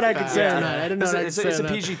 Didn't know what I fat. could say or not. I didn't know what I could It's say a or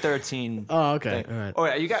not. PG-13. Oh, okay. thing. All right. Oh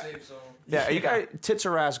yeah, you got. Yeah, you got tits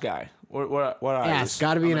or ass guy. What are Ass. you?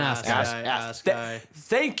 Gotta be an I'm an ass. ass guy. guy. Ass Th- guy.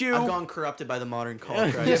 Thank you. I've gone corrupted by the modern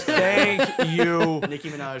culture. I just- Thank you. Nicki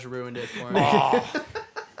Minaj ruined it for me. Oh,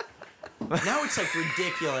 Now it's like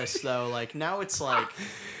ridiculous though. Like now it's like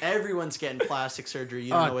everyone's getting plastic surgery. You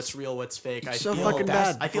don't Oh, know what's real, what's fake. I so feel fucking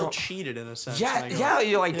bad. I feel cheated in a sense. yeah, Like, yeah.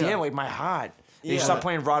 You're like, Yeah. damn, like my heart. You Yeah. stop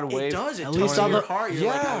playing Rod It Wave. does. It At least touches all your the- heart. You're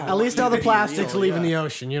Yeah. like, I At want least you all to the be plastic's real, leaving yeah. the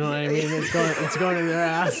ocean. You know what I mean? It's going in their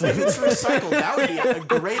ass. If it's recycled, that would be a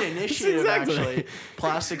great initiative. Exactly. Actually,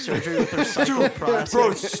 plastic surgery with recycled plastic. Bro,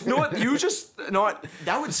 you know what? You just you know what?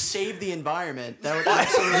 That would save the environment. That would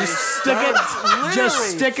absolutely Stick it.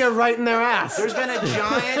 Just stick it right in their ass. There's been a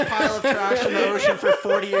giant pile of trash in the ocean for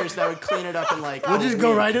 40 years that would clean it up in like. We'll just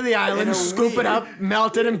go right to the In island, a scoop week. it up,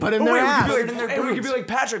 melt it, and put it in Oh, their wait, ass. we in could their be like, hey, we could be boobs. like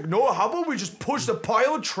Patrick. No, how about we just push the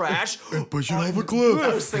pile of trash? Push it off a cliff.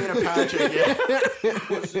 I was thinking of Patrick. Yeah.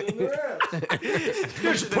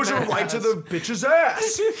 Just push it right to the bitch's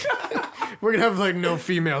ass. We're gonna have like no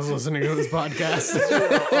females listening to this podcast.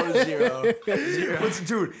 Zero. Listen,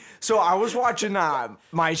 dude. So I was watching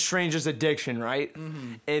My Strangest Addiction, right?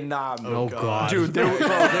 And Oh god, dude, there was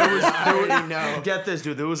I already know. get this,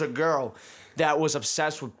 dude. There was a girl that was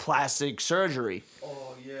obsessed with plastic surgery.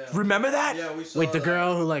 Oh yeah. Remember that? Yeah, we saw Wait, the that.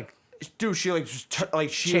 girl who like Dude, she like just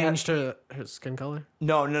she changed her skin color?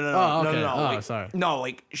 No. Oh, okay. No. Oh, like, sorry. No,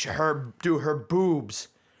 like her boobs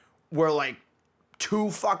were like 2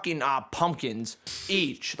 fucking pumpkins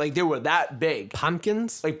each. Like they were that big.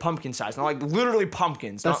 Pumpkins? Like pumpkin size. No, like literally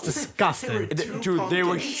pumpkins. That's Not- disgusting. Dude, they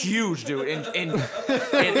were huge, dude. And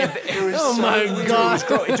it was Oh my dude, it god. was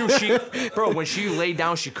gross. Dude, when she laid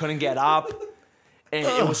down, she couldn't get up. And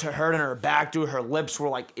it was hurting her back, dude. Her lips were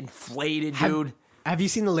like inflated, dude. Have you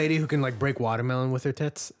seen the lady who can like break watermelon with her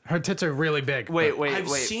tits? Her tits are really big. Wait. I've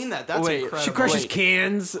seen that. That's Wait. incredible. She crushes Wait.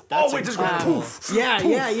 cans. Oh, wait, just go incredible. poof. Yeah.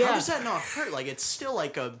 How does that not hurt? Like it's still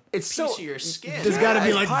like a It's piece still- of your skin. There's got to be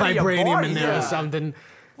it's like part of your vibranium body, in there or yeah. something.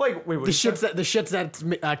 Like, wait, The shits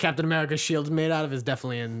that Captain America's shield's made out of is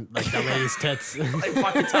definitely in like that lady's tits. like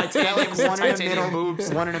fucking titanium, like one in a titanium middle,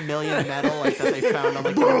 boobs. 1 in a million metal, like that they found on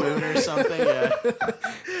like the moon or something. Yeah.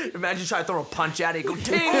 Imagine trying to throw a punch at it, go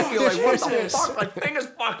ting. You're like, what the Jesus. fuck? My finger's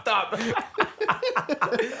fucked up.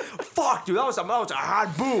 Fuck, dude, that was a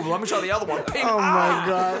hard boob. Let me show the other one. Ping. Oh my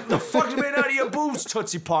god. The fuck is made out of your boobs,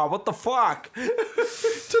 Tootsie Pop? What the fuck?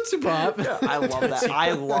 Tootsie Pop. I love that.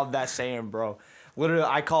 I love that saying, bro. Literally,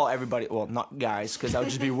 I call everybody, well, not guys, because that would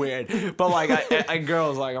just be weird. But like,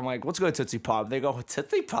 girls, like, I'm like, what's good, Tootsie Pop? They go,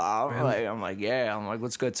 Tootsie Pop? Like, I'm like, yeah. I'm like,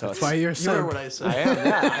 what's good, Tootsie? Why you're You heard so. what I I said.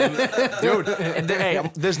 am, yeah. Dude, and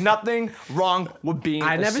hey, there's nothing wrong with being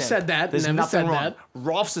I a never simp. said that. There's Never nothing said wrong. that.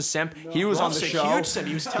 Rolf's a simp. He was on the Rolf's a show. huge simp.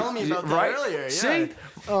 He was telling me about that Right? earlier. Yeah. See?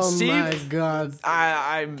 Oh Steve, my god.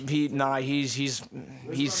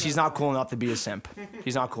 He's not cool enough to be a simp.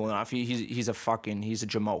 He's not cool enough. He's a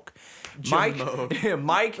jamoke.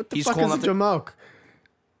 Mike, he's Fuck cool is a enough to. jamoke?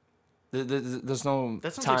 There's no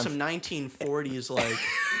That sounds time. like some 1940s like.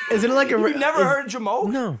 Is it like a? You never heard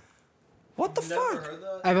jamoke? No, What the Never fuck? heard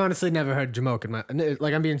that? I've honestly never heard jamoke in my.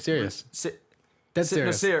 Like I'm being serious. Dead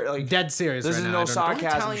No, serious. like, Dead serious. this right is now. no I don't- sarcasm.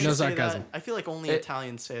 Only Italians No say sarcasm. that. I feel like only It-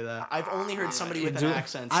 Italians say that. I've only heard somebody with an Dude,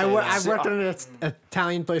 accent say I that. worked in an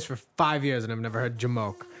Italian place for 5 years and I've never heard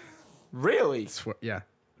jamoke. Really? Yeah.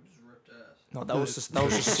 No, that was just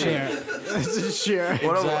Share. This is share.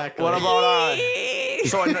 Exactly. What about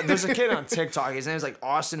so there's a kid on TikTok. His name's like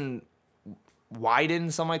Austin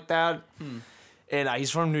Wyden, something like that. And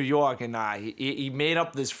he's from New York, and he made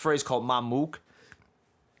up this phrase called "mamook."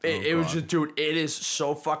 It was just, dude, it is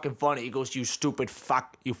so fucking funny. He goes, "You stupid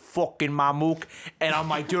fuck, you fucking mamook," and I'm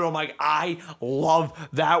like, dude, I love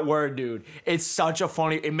that word, dude. It's such a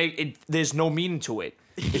funny. There's no meaning to it.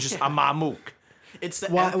 It's just a mamook. It's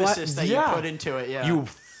the emphasis that you put into it. Yeah. You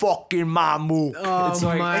fucking mamook. Oh It's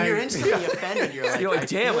like, my. and you're instantly offended. You're like,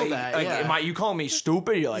 damn, I feel like, that. Yeah. you calling me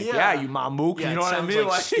stupid? You're like, Yeah. yeah, you mamook. Yeah, You know it what I sounds mean?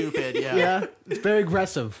 like stupid. Yeah. Yeah, it's very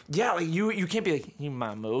aggressive. Yeah, like you can't be like, you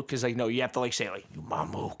mamook, because like, no, you have to like say like, you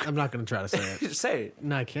mamook. I'm not gonna try to say it. Just say it.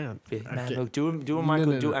 No, I can't. Mamook. Do a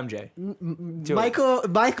Michael, no, do no. MJ. Do it.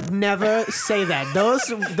 Mike never say that. Those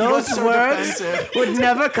so words defensive. would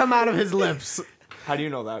never come out of his lips. How do you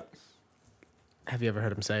know that? Have you ever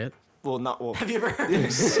heard him say it? Well, not well. Have you ever heard him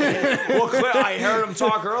say it? Well, clear, I heard him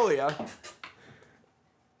talk earlier.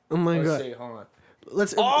 Oh my Let's god. see. Hold on.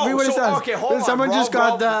 Let's Oh, read what it so, says. okay, hold on. Someone just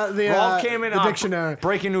got the Rolf came in. the dictionary.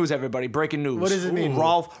 Breaking news, everybody. Breaking news. What does it mean?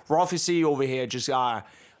 Rolf, you see over here, just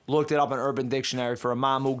looked it up in Urban Dictionary for a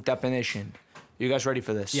mamook definition. You guys ready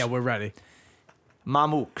for this? Yeah, we're ready.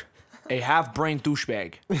 Mamook, a half-brained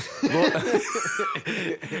douchebag.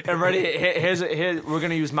 And ready? Here, we're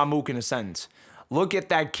gonna use mamook in a sentence. Look at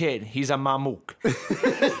that kid. He's a mamook.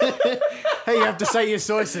 Hey, you have to cite your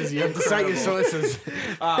sources. You have to cite your sources.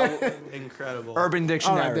 Incredible. Urban All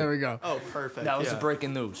Dictionary. right, there we go. Oh, perfect. That was yeah. the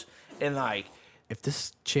breaking news. And like, If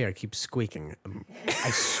this chair keeps squeaking, I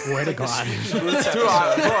swear to God.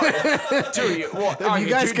 dude, You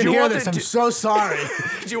guys can hear this. I'm so sorry.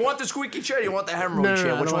 Do you want the squeaky chair? Or you want the hemorrhoid No,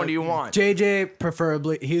 chair? I Which don't one do you want? JJ,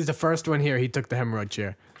 preferably. He's the first one here. He took the hemorrhoid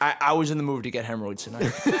chair. I was in the mood to get hemorrhoids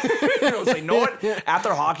tonight. I was like, you know what?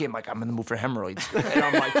 After hockey, I'm like, I'm in the mood for hemorrhoids. And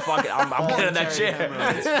I'm like, fuck it, I'm getting that chair.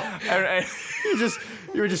 And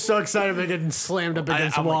You were just so excited about getting slammed up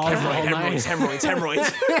against I'm walls like, the whole night.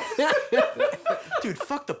 hemorrhoids. Dude,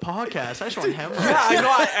 fuck the podcast. I just want hemorrhoids. Yeah,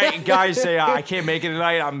 I know. Guys say I can't make it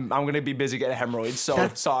tonight. I'm gonna be busy getting hemorrhoids. So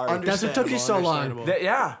sorry. That's what took you so long. Understandable.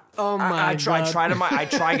 Yeah. Oh my I try God.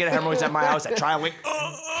 to get hemorrhoids at my house. I try like,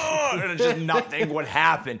 and it's just nothing would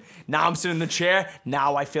happen. Now I'm sitting in the chair.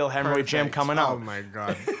 Now I feel hemorrhoid jam Perfect. coming Oh out. my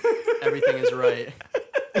God. Everything is right.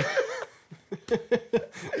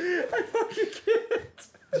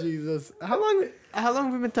 Jesus. How long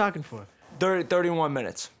have we been talking for? 31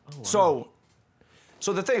 minutes. So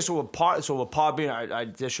the thing, so with Podbean, our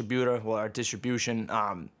distributor, well, our distribution,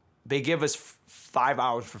 they give us 5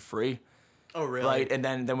 hours for free. Oh, really? Right, and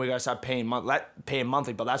then we gotta start paying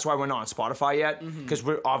monthly, but that's why we're not on Spotify yet, because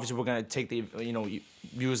we're gonna take the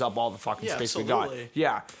use up all the fucking Yeah, space we absolutely. got.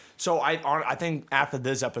 Yeah, so I think after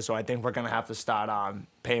this episode, I think we're gonna have to start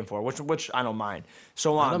paying for it, which I don't mind.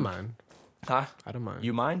 So I don't mind. Huh? I don't mind.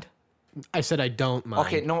 You mind? I said I don't mind.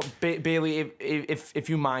 Okay, no, Bailey, if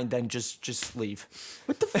you mind, then just leave.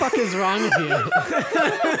 What the fuck is wrong with you?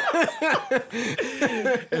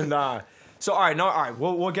 And so all right,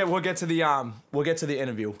 we'll get to the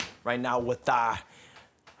interview right now with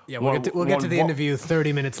Yeah, we'll get to the interview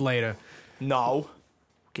 30 minutes later. no, we'll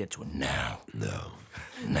get to it now. No.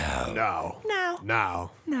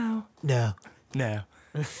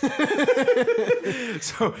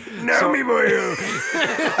 So now me boy.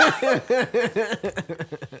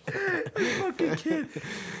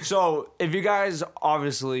 So if you guys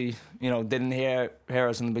obviously didn't hear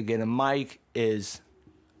us in the beginning, Mike is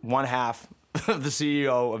one half of the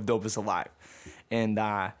CEO of Dopest Alive, and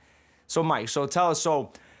so Mike, so tell us,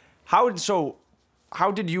 how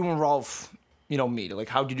did you and Rolf meet? Like,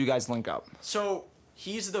 how did you guys link up? So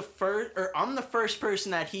he's the first, or I'm the first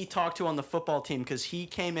person that he talked to on the football team, because he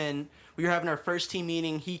came in. We were having our first team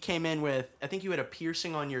meeting. He came in with, I think you had a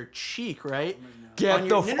piercing on your cheek, right? Get On the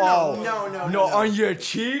your, no, on your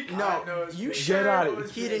cheek. No, you Get sure? out of it.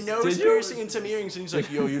 He had a nose Did you? piercing and some earrings, and he's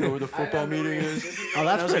like, "Yo, you know where the football meeting is?" Oh, And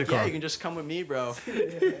I that's was pretty like, cool. "Yeah, you can just come with me, bro."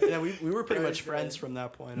 Yeah, we were pretty much friends from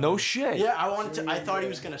that point No on. shit. Yeah, I thought he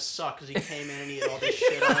was gonna suck because he came in and he had all this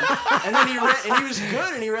shit on, and then he was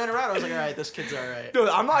good and he ran around. I was like, "All right, this kid's all right." Dude,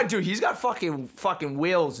 I'm not, dude. He's got fucking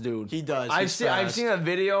wheels, dude. He does. I've He's seen fast. a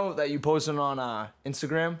video that you posted on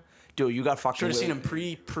Instagram. Dude, you got fucking. Should have seen wheels.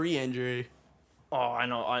 him pre-injury. Oh, I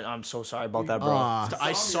know. I'm so sorry about that, bro.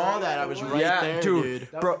 I saw that. I was right there, dude.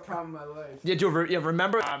 Bro, problem in my life. yeah, dude. Yeah,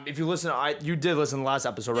 remember? If you listen, you did listen to the last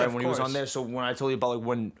episode, right? of When he was on course. there. So when I told you about like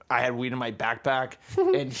when I had weed in my backpack,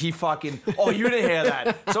 and he fucking. Oh, you didn't hear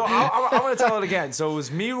that. So I'm gonna tell it again. So it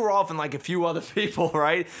was me, Rolf, and like a few other people,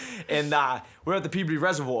 right? And we're at the Peabody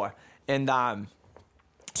Reservoir, and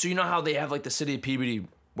So you know how they have like the city of Peabody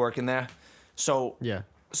working there? So Yeah.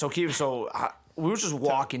 We were just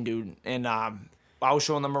walking, dude, and I was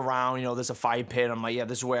showing them around. You know, there's a fire pit. I'm like, yeah,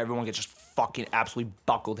 this is where everyone gets just fucking absolutely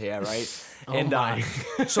buckled here, right?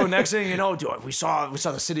 So next thing you know, dude, we saw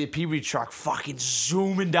the city of Peabody truck fucking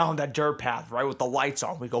zooming down that dirt path, right, with the lights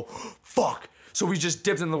on. We go, fuck. So we just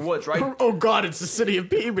dipped in the woods, right? Oh God, it's the city of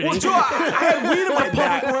Peabody. Well, dude, I had weed in my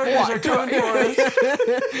back.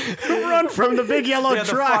 Run from the big yellow They had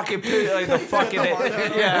truck. they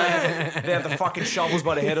had the fucking shovels,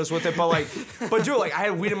 but to hit us with it. But dude, like I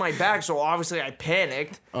had weed in my bag, so obviously I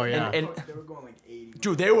panicked. Oh, yeah. And They were going like 80.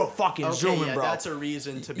 dude, they were fucking Okay, zooming, yeah, bro. that's a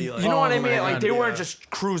reason to be like. You know what I Oh, mean? man, Like they weren't yeah. just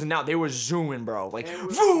cruising out; they were zooming, bro. Like, And we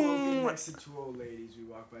were boom. smoking next to two old ladies. We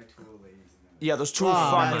walked by two old ladies. Yeah, those two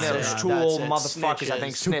that's those it. two That's old it. motherfuckers. I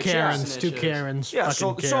think Snitches. Two snitch. Karens, two snitches. Karens. Yeah,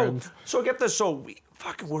 fucking Karens. so get this. So we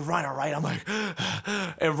fucking we're running, right? I'm like,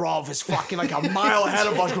 and Rolf is fucking like a mile ahead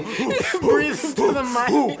of us. Breathe into the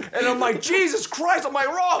mic. And I'm like, Jesus Christ! I'm like,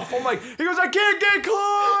 Rolf. I'm like, he goes, I can't get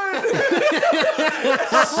caught.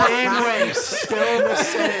 Same way, still the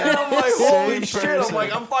same. And I'm like, holy Same shit! I'm person.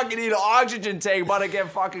 like, I'm fucking need an oxygen tank, about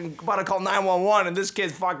to call 911, and this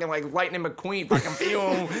kid's fucking like Lightning McQueen, fucking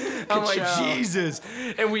boom. I'm like, Ka-chow. Jesus!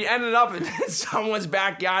 And we ended up in someone's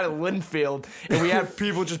backyard in Linfield, and we had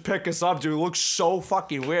people just pick us up, dude. It looks so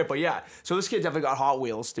fucking weird, but yeah. So this kid definitely got Hot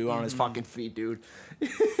Wheels, dude, on his fucking feet, dude.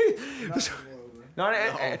 Not,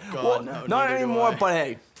 God, no, not neither do anymore, I. but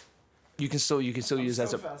hey, you can still use that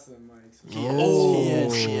as a. faster than Mike. So He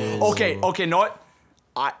is. Okay, know what?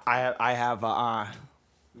 I have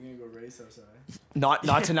we're gonna go race outside.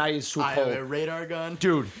 not tonight. It's too I have cold. a radar gun.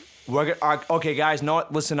 Dude, we're gonna, okay, guys, know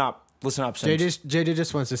what? Listen up, Sims. JJ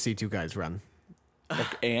just wants to see two guys run.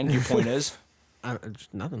 And your point is,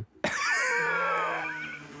 Just nothing.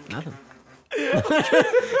 Nothing.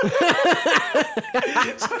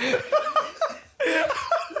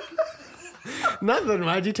 Nothing.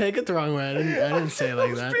 Why'd you take it the wrong way? I didn't say it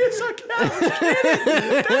like that.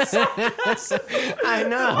 I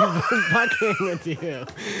know. I'm fucking with you.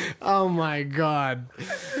 Oh my God.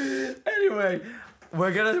 anyway,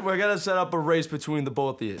 we're gonna set up a race between the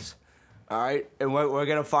both of you. All right, and we're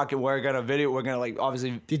gonna video. We're gonna like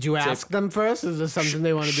obviously. Did you ask them first? Is this something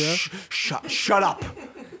they want to do? Shut up.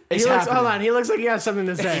 It's Hold happening. on. He looks like he has something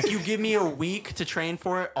to say. If you give me a week to train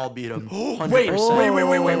for it, I'll beat him. 100%. Wait. I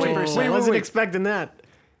 100%. wasn't expecting that.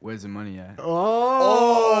 Where's the money at?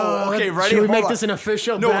 Oh, okay, ready? Should we Hold make on. this an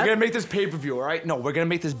official No, bet? we're gonna make this pay-per-view, all right? No, we're gonna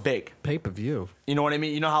make this big. Pay-per-view. You know what I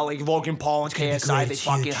mean? You know how like Logan Paul and KSI, they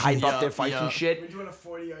fucking hype up their fights yeah. and shit? We're doing a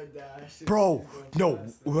 40-yard dash. Bro, no,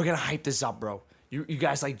 we're gonna hype this up, bro. You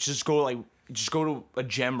guys like just go to a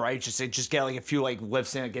gym, right? Just get like a few like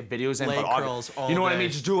lifts in, get videos in. Leg but curls all you know what I day.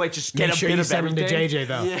 mean? Just do like just get Make a sure bit you of send him to everything. JJ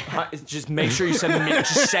though. Yeah. Just make sure you send it me.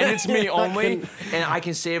 Just send it to me only, and I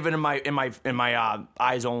can save it in my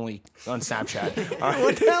eyes only on Snapchat. All right?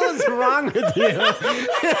 What the hell is wrong with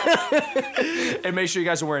you? And make sure you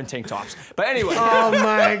guys are wearing tank tops. But anyway. Oh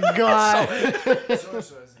my God.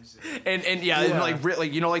 And yeah, and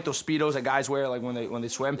like you know like those speedos that guys wear like when they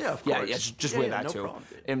swim. Yeah, of Yeah, course. just Yeah, wear yeah, that no too. problem,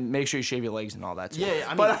 dude. And make sure you shave your legs and all that too. Yeah,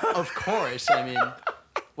 I mean, of course. I mean,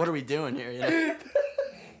 what are we doing here? You know?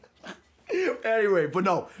 Anyway, but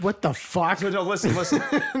no. What the fuck? No, listen.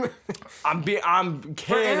 I'm kidding. I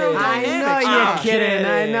know you're kidding.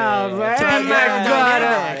 I know, but oh my God.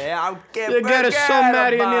 I'm kidding. You got us so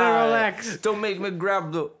mad you need to about it. relax. Don't make me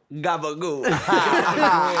grab the gabagoo.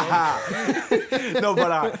 No,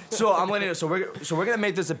 but so I'm letting you. So we're gonna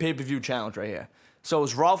make this a pay-per-view challenge right here. So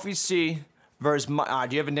it's Ralphie C versus do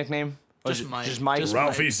you have a nickname? Or Just is it Mike. Just Mike. Just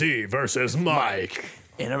Ralphie C versus Mike.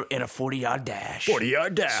 in a 40-yard dash.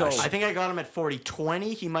 40-yard dash. So- I think I got him at 40.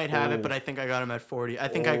 20, he might have it, but I think I got him at 40. I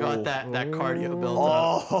think I got that cardio built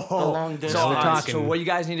up. The long distance. So, talking. so what you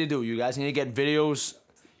guys need to do? You guys need to get videos.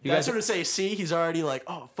 You That's guys what to say. See, he's already like,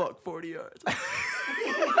 oh fuck, 40 yards.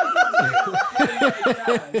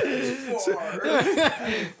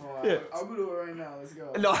 I'll go do it right now. Let's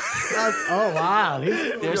go. no. Oh wow.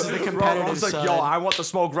 There's the I competitive was like, side. yo, I want the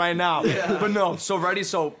smoke right now. But no, so ready,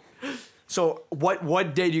 so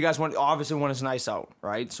what day do you guys want? Obviously, when it's nice out,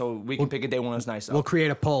 right? So we can pick a day when it's nice out. We'll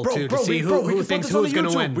create a poll too to see we who could put thinks this on who's the gonna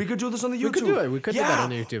YouTube. win. We could do this on the YouTube. could do it. We could do that on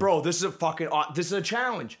the YouTube. Bro, this is a fucking. This is a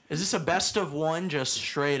challenge. Is this a best of one, just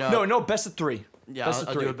straight up? No, best of three. Yeah, best of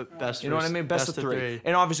I'll three. do a best. You know what I mean? Best of three.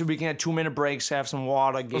 And obviously, we can have 2-minute breaks, have some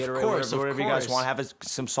water, Gatorade, course, whatever you guys course. want. Have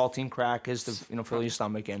some saltine crackers to fill your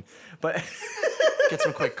stomach in. But Get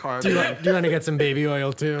some quick carbs. Do you want to get some baby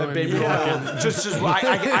oil too? And Baby, Yeah. just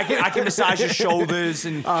I can massage your shoulders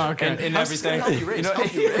and and I was just gonna everything. help you raise, You know,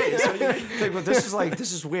 help you raise. So you- Like, but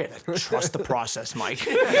this is weird. Trust the process, Mike.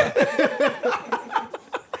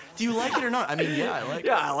 Do you like it or not? I mean, yeah, I like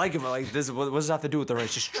Yeah, I like it, but like this, what does that have to do with the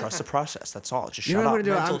race? Just trust the process. That's all. Just You know shut what I'm up.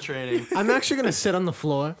 gonna do? mental training. I'm actually gonna sit on the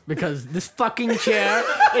floor because this fucking chair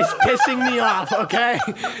is pissing me off. Okay,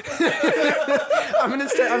 I'm gonna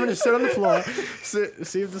sit on the floor.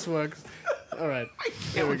 See if this works. All right,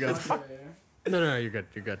 here we go. No, you're good.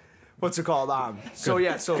 You're good. What's it called? So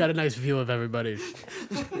yeah, so Got a nice view of everybody.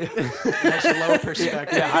 Nice low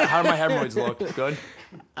perspective. yeah. How do my hemorrhoids look? Good.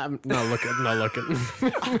 I'm not looking.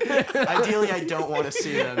 Ideally, I don't want to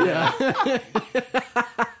see them. Yeah.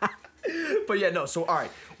 But yeah, no. So all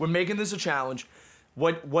right, we're making this a challenge.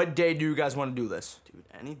 What day do you guys want to do this? Dude,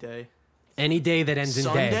 any day. Any day that ends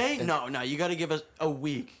in day. Sunday? No, you got to give us a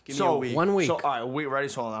week. Give me a So week. 1 week. So all right, we ready?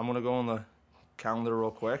 So hold on, I'm gonna go on the calendar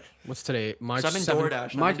real quick. What's today? March. So I've been 7th? DoorDash. I've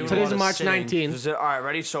been March. doing a Today's lot of March sitting. 19th. Is it all right?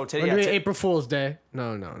 Ready? So today, We're yeah, doing April Fool's Day.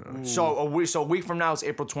 No. so a week from now is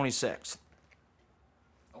April 26th.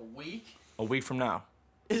 A week? A week from now.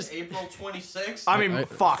 Is April 26th? I mean,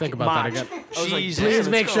 fuck. think about that March. again. Jesus. Please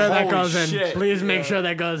make sure that Holy goes in. shit. Please make sure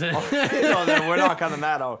that goes in. No, then we're not cutting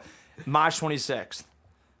that out. March 26th.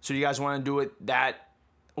 So you guys want to do it that?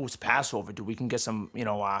 Oh, it's Passover, dude. We can get some,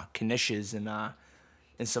 knishes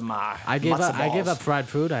and some. I gave matzo balls. up fried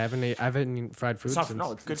food. I haven't eaten fried food It's not, since.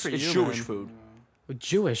 no, it's Good for it's you, Jewish man. food.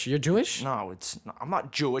 Jewish. You're Jewish? No, I'm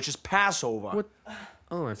not Jewish. It's Passover. What?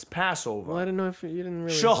 Oh, it's. Passover. Well, I didn't know if you didn't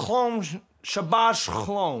really. Shalom, Shabbat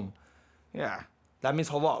Shalom. Yeah, that means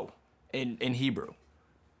hello in Hebrew.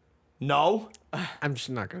 No, I'm just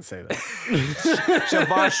not gonna say that.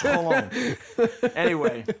 Shabbat Shalom.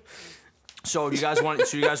 Anyway, so you guys want to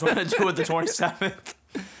do it the 27th?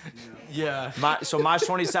 Yeah. So March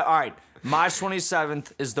 27th. All right, March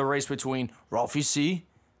 27th is the race between Ralphie C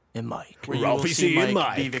and Mike. Where you will see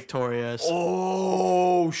Mike be victorious.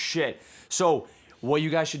 Oh shit! So what you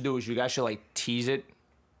guys should do is you guys should like tease it,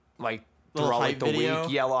 like Little throughout like hype the video?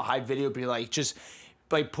 week. Yeah, a little hype video. Be like just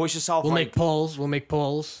like push yourself. We'll like, make polls.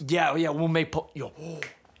 Yeah, we'll make yo.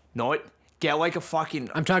 Know it? Get like a fucking.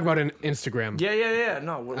 I'm talking about an Instagram. Yeah.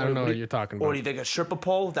 No, I don't know what you're talking What about. do you think? A stripper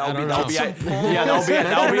pole? That would be. don't That would be. know. Yeah,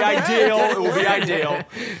 that would be ideal. It would be ideal.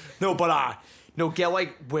 No, but no, get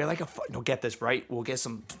like wear like a. No, get this right. We'll get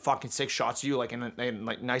some fucking sick shots of you like in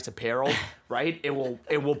like nice apparel, right? We'll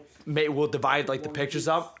divide like the pictures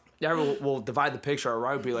up. Yeah, we'll divide the picture,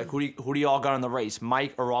 right? We'll be like, who do you all got in the race,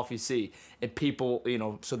 Mike or Ralphie C? And people,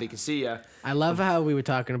 so they can see you. I love how we were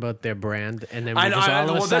talking about their brand, and then we I know, just I all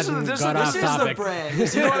know. of a Well, this sudden is got off the topic. brand.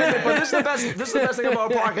 You know what I mean? But this is the best. This is the best thing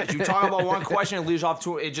about a podcast. You talk about one question, it leads off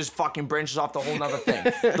to it. Just fucking branches off to a whole nother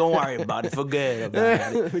thing. Don't worry about it. Forget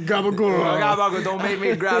about it. Gabagool. Gabagool. Don't make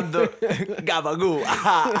me grab the gabagool.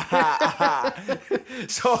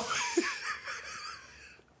 So.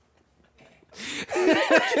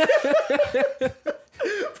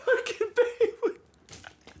 Fucking baby.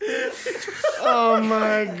 Oh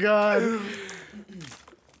my god.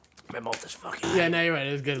 My mouth is fucking. Yeah, now you're right.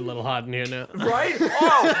 It's getting a little hot in here now. Right?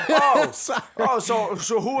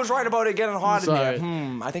 So who was right about it getting hot in Sorry.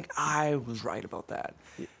 there? I think I was right about that.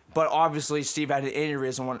 But obviously, Steve had an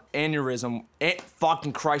aneurysm.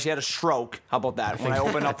 Fucking Christ, he had a stroke. How about that? When I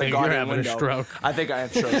opened up the think you're garden having a window. stroke. I think I am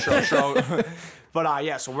stroke. But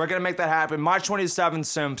yeah, so we're gonna make that happen. March 27th,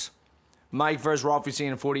 Simps. Mike versus Ralphie C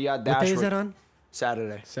in a 40-yard dash. What day is race. that on?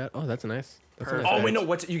 Saturday. Oh, that's nice. That's a nice Oh day. wait, no.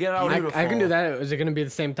 What's you get out? I can do that. Is it going to be the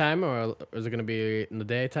same time, or is it going to be in the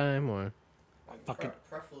daytime, or? Fucking.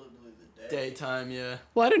 Daytime, yeah.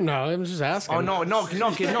 Well, I didn't know. I was just asking. Oh no, because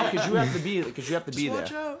you have to be, there.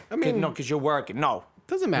 Watch out. I mean, No, because you're working. No.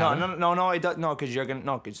 doesn't matter. No, it does. No, because you're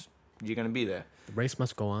gonna be there. The race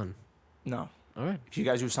must go on. No. All right. Could you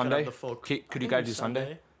guys do Sunday? the full- Could you guys do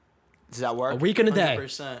Sunday? Does that work? A week and a day.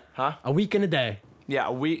 100%. A week and a day. Yeah,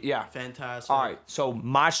 a week. Yeah. Fantastic. All right. So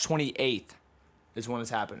March 28th is when it's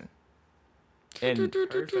happening. And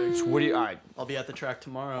Perfect. so what do you? All right. I'll be at the track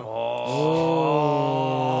tomorrow.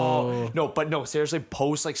 No, seriously,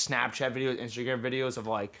 post like Snapchat videos, Instagram videos of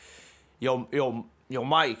like, yo,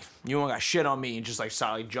 Mike, you don't got shit on me, and just like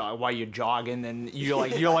solid jog while you're jogging, and you're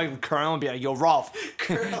like Colonel, and be like, yo, Rolf,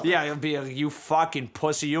 yeah, it'll be like, you fucking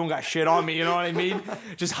pussy, you don't got shit on me, you know what I mean?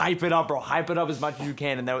 Just hype it up, bro, hype it up as much as you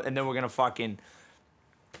can, and then we're gonna fucking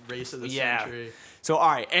Race of the yeah. century. So all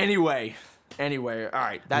right, anyway, all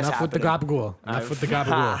right, that's Enough with the happening. gabagool. Enough with the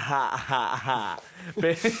gabagool. Ha ha ha.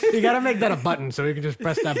 You gotta make that a button so we can just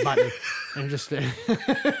press that button and just.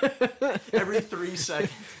 Every 3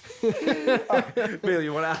 seconds. Bailey,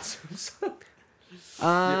 you want to ask him something?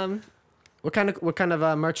 What kind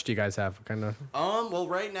of merch do you guys have? What kind of? Well,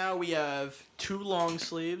 right now we have 2 long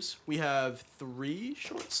sleeves. We have 3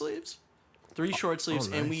 short sleeves. 3 short sleeves,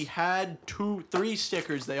 nice. and we had 3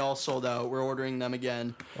 stickers. They all sold out. We're ordering them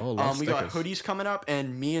again. Oh, love we got stickers. hoodies coming up,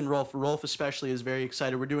 and me and Rolf especially is very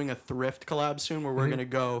excited. We're doing a thrift collab soon where we're gonna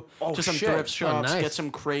go to some shit. thrift shops, nice. get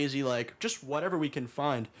some crazy just whatever we can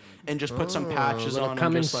find, and just put some patches little on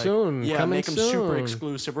coming them. Just soon, yeah, coming make them super soon.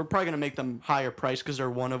 exclusive. We're probably gonna make them higher price because they're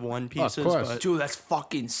one-of-one pieces. course. But Dude, that's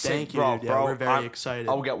fucking sick, Thank you, bro. dude. Yeah, bro. we're very excited.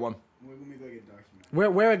 I'll get one. We're gonna make like a document.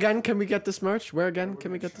 Where again can we get this merch? Where again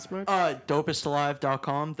can we get this merch?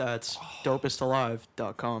 dopestalive.com. That's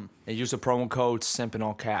dopestalive.com. And use the promo code SIMP in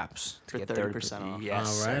all caps to For get 30% off.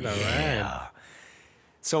 Yes. All right. Yeah.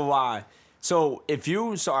 So if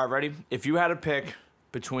you ready? If you had to pick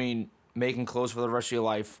between making clothes for the rest of your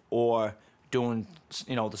life or doing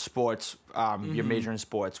the sports, your major in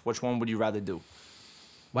sports, which one would you rather do?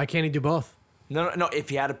 Why can't he do both? No.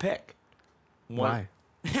 If you had to pick, Why?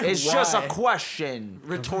 it's just a Why? question.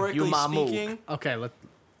 Rhetorically You mamu. speaking, Okay,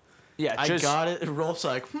 Yeah, I just got it. Rolf's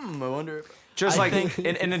like, I wonder if. just I like think-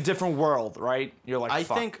 in a different world, right? You're like, I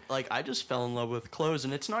fuck. think I just fell in love with clothes,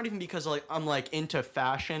 and it's not even because I'm into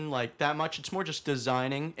fashion that much. It's more just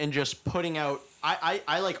designing and just putting out.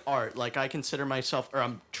 I like art. I consider myself, or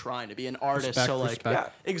I'm trying to be an artist. Respect, respect. Yeah.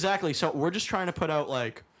 Exactly. So we're just trying to put out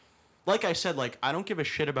like I said, I don't give a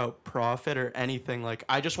shit about profit or anything.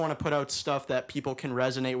 I just want to put out stuff that people can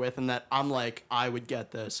resonate with, and that I'm I would get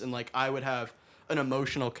this, and I would have an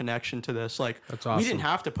emotional connection to this. That's We awesome. didn't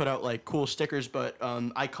have to put out cool stickers, but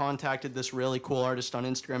I contacted this really cool artist on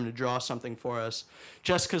Instagram to draw something for us,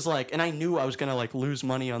 just because and I knew I was gonna lose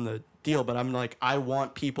money on the deal, but I'm I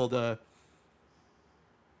want people to.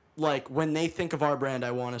 When they think of our brand,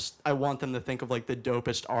 I want them to think of the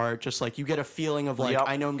dopest art. Just you get a feeling of Yep.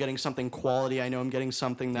 I know I'm getting something quality. I know I'm getting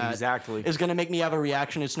something that Exactly. is gonna make me have a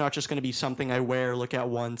reaction. It's not just gonna be something I wear, look at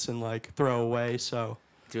once, and throw away. So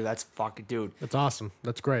Dude, that's fucking dude. That's awesome.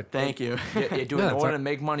 That's great. thank you. Yeah, dude, Yeah, in it's order a- to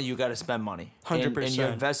make money, you got to spend money. 100%. And you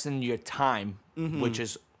invest in your time, which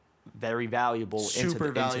is very valuable Super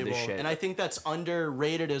into valuable, this shit. and I think that's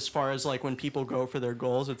underrated as far as when people go for their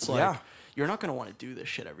goals. It's Yeah. you're not gonna want to do this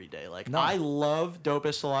shit every day. No. I love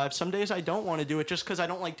Dopest Alive. Some days I don't want to do it just because I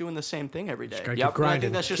don't like doing the same thing every day. Gotta Yep. keep And I I grinding.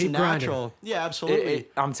 think that's just Keep grinding. natural. Yeah, absolutely.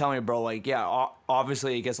 I'm telling you, bro.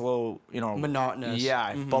 Obviously it gets a little, Monotonous.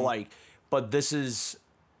 Yeah, but this is.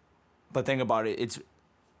 But think about it. It's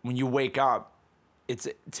when you wake up. It's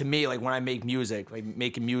to me when I make music,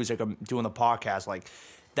 making music, I'm doing the podcast,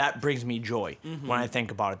 that brings me joy when I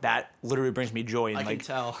think about it. That literally brings me joy. And I can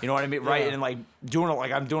tell. You know what I mean, right? Yeah. And doing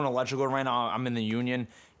it, I'm doing electrical right now. I'm in the union,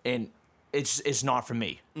 and it's not for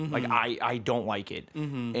me. I don't like it.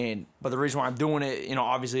 But the reason why I'm doing it,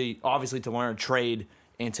 obviously to learn a trade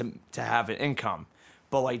and to have an income.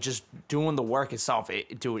 But just doing the work itself,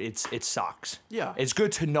 it sucks. Yeah. It's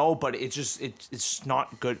good to know, but it's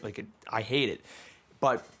not good. I hate it.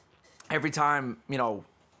 But every time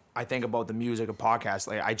I think about the music and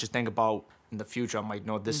podcast, I just think about in the future. I'm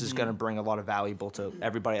no, this is gonna bring a lot of valuable to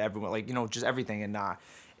everybody, everyone, just everything, and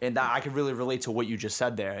I can really relate to what you just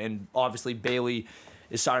said there. And obviously Bailey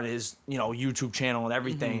is starting his YouTube channel and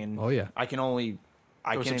everything, and Oh, yeah. I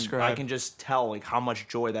Go can subscribe. just tell how much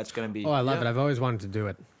joy that's gonna be. Oh, I love Yeah. it. I've always wanted to do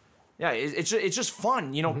it. Yeah, it's just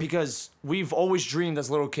fun, because we've always dreamed as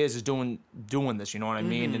little kids is doing this, you know what I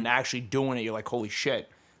mean? And actually doing it, you're like, holy shit,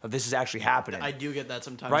 this is actually happening. I do get that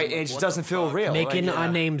sometimes. Right? I'm And like, it just what the doesn't feel fuck? real. Making right? our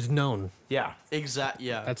names known. Yeah.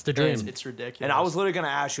 Yeah. That's the dream. It's ridiculous. And I was literally gonna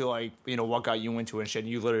ask you what got you into it and shit.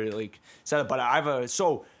 And you literally said it, but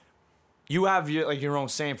you have your own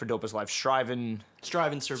saying for Dopest Life, strive and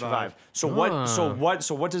Strive and survive. survive.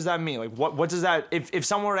 So what does that mean? What does that if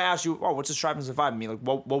someone were to ask you, oh, what's a strive and survive mean?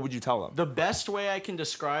 What would you tell them? The best way I can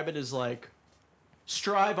describe it is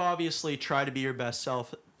strive, obviously, try to be your best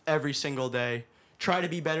self every single day. Try to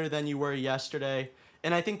be better than you were yesterday.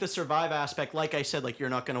 And I think the survive aspect, like I said, you're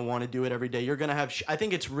not going to want to do it every day. You're going to have, I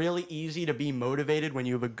think it's really easy to be motivated when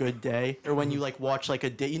you have a good day or when you watch a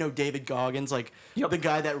day, David Goggins, the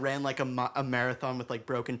guy that ran a marathon with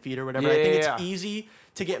broken feet or whatever. I think it's easy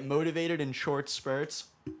to get motivated in short spurts.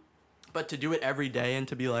 But to do it every day and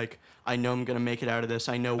to be I know I'm going to make it out of this.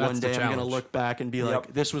 I know That's one the day I'm going to challenge. look back and be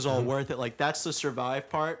this was all worth it. That's the survive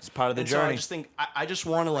part. It's part of the So I journey. just think, I just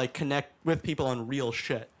want to connect with people on real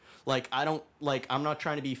shit. I don't, I'm not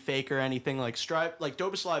trying to be fake or anything. Strive,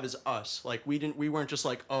 Dopest Alive is us. We weren't just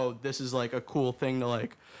oh, this is a cool thing to I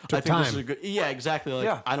think this is time. a good, yeah, exactly.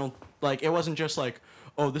 Yeah. I don't, it wasn't just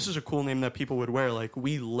oh, this is a cool name that people would wear.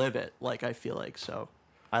 We live it. I feel so.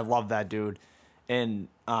 I love that, dude. And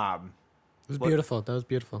The was beautiful. That was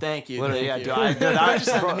beautiful. Thank you. Literally, thank yeah, you. dude. I just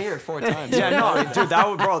had the mirror 4 times. Yeah, no, dude,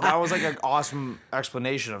 that was like an awesome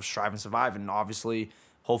explanation of Strive and Survive, and obviously,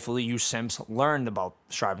 hopefully, you Sims learned about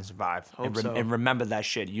Strive and Survive Hope so. and remember that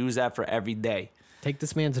shit. Use that for every day. Take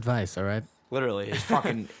this man's advice, all right? Literally, it's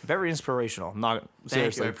fucking very inspirational. Not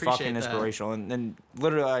seriously, I appreciate fucking that. inspirational. And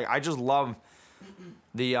literally, I just love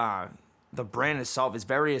the brand itself. It's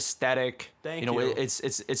very aesthetic. Thank you know, you.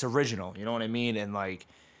 it's original. You know what I mean? And like.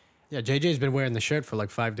 Yeah, JJ's been wearing the shirt for like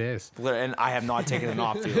 5 days. And I have not taken it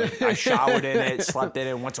off, dude. Like, I showered in it, slept in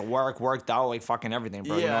it, went to work, worked out, like fucking everything,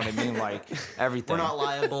 bro. You know Yeah. what I mean? Like everything. We're not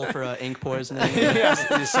liable for ink poisoning. I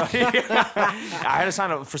had to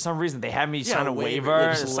sign up for some reason. They had me sign a waiver.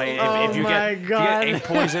 yeah, just It's like look. if you my get God. ink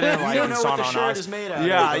poisoning, like You don't know it's what on the on shirt us. is made out of.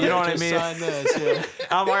 Yeah, you know what I Just mean? sign this, yeah.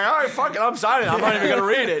 I'm like, all right, fuck it, I'm signing it. I'm not even gonna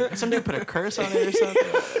read it. Some dude put a curse on it or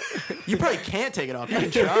something. You probably can't take it off. You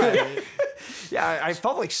can try. Yeah, I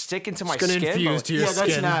felt like sticking to my It's gonna skin. infuse but- to your Yeah,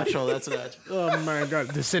 that's skin. natural. That's natural. Oh my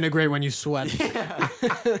god, disintegrate when you sweat.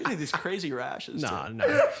 Dude, these crazy rashes. No, too.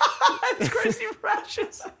 no. It's crazy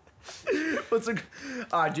rashes. What's a?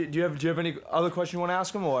 Do you have any other question you want to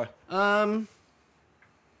ask him or?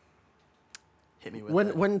 Hit me with What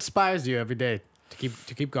it. inspires you every day to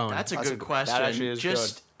keep going? That's a That's good a- question. that actually is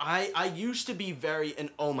Just I used to be very and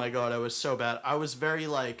oh my god, I was so bad. I was very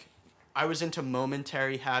like I was into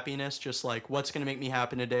momentary happiness, just like what's gonna make me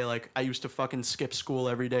happy today. Like I used to fucking skip school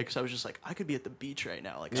every day because I was just like I could be at the beach right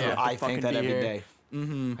now. Like I don't have to I think fucking that be every here. day.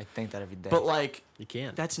 Mm-hmm. I think that every day. But like you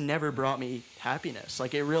can't. that's never brought me happiness.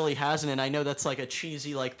 Like it really hasn't, and I know that's like a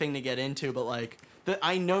cheesy like thing to get into, but like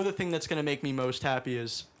I know the thing that's gonna make me most happy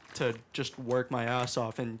is to just work my ass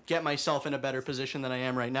off and get myself in a better position than I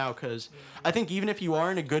am right now. Because I think even if you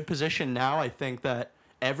are in a good position now, I think that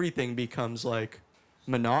everything becomes like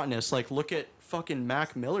monotonous. Like look at fucking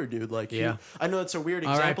Mac Miller, dude. Like Yeah. I know that's a weird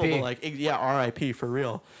example, R.I.P.. but like yeah, R.I.P. for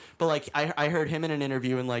real. But like I heard him in an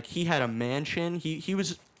interview and like he had a mansion. He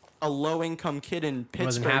was a low income kid in Wasn't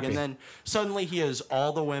Pittsburgh, happy. and then suddenly he has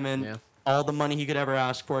all the women. Yeah. All the money he could ever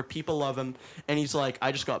ask for. People love him, and he's like,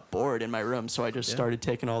 I just got bored in my room, so I just started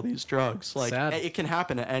taking all these drugs. Like, Sad. it can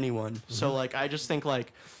happen to anyone. So, like, I just think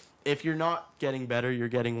like, if you're not getting better, you're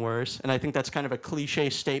getting worse. And I think that's kind of a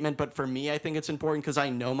cliche statement, but for me, I think it's important because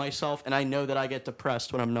I know myself, and I know that I get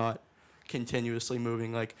depressed when I'm not continuously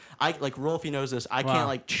moving. Like Rolfie knows this. I Wow. can't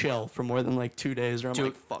like chill for more than like 2 days, or I'm Dude,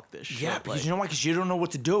 like, fuck this shit. yeah, because Like, you know why? Because you don't know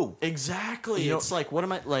what to do. exactly. You know- It's like, what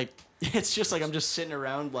am I like? It's just like I'm just sitting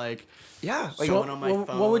around like. Yeah, like Going on my what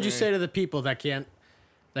phone would you or- say to the people that can't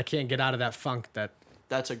get out of that funk, that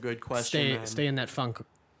That's a good question. man. stay in that funk?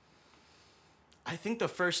 I think the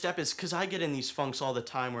first step is because I get in these funks all the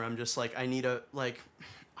time where I'm just like, I need a, like,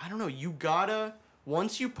 I don't know, you gotta,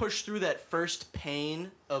 once you push through that first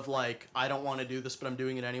pain of like, I don't want to do this, but I'm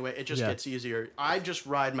doing it anyway, it just Yeah. gets easier. I just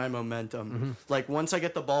ride my momentum. Mm-hmm. Like, once I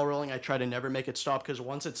get the ball rolling, I try to never make it stop because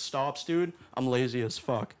once it stops, dude, I'm lazy as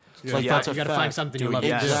fuck. Like, Yeah, that's you a gotta fact. find something you Dude, love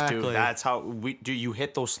yes, to do. Exactly. dude. That's how we do. You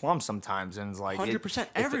hit those slumps sometimes, and it's like 100%.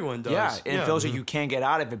 Everyone does. Yeah, and Yeah. it feels like you can't get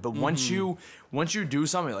out of it. But once you do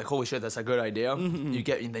something, you're like, holy shit, that's a good idea. Then you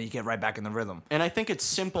get right back in the rhythm. And I think it's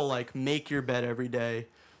simple, like, make your bed every day.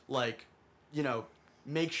 Like, you know,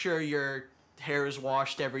 make sure your hair is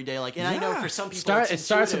washed every day. Like, and I know Yeah. for some people It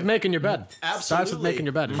starts with intuitive. making your bed. Absolutely. Starts with making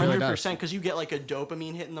your bed. It really does. 100%, because you get like a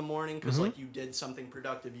dopamine hit in the morning because like you did something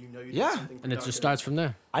productive. You know you Yeah. did something productive. And it just starts from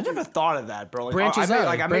there. I never thought of that, bro. Like, Branches I out.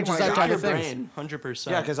 Like, I Branches make out my, to your other things. brain,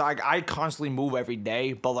 100%. yeah, because I constantly move every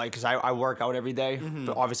day, but like, because I work out every day.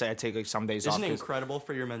 But obviously, I take like some days isn't off. it incredible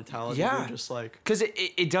for your mentality? Yeah. You're just like Because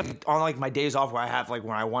it does on like my days off where I have like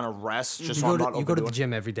when I want to rest, just You so I'm go not to the overdoing-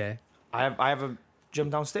 gym every day. I have a gym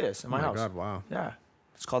downstairs in my Oh my house. God, wow. Yeah,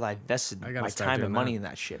 it's called I invested I gotta my start time doing and money that. in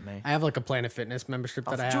that shit, man. I have like a Planet Fitness membership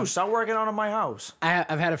that I Dude, have. start working out in my house.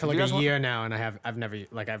 I've had it for like you guys a want- year now, and I've never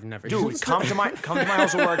Dude, used come to my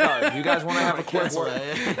house and work out. If you guys want to have a quick cancel work,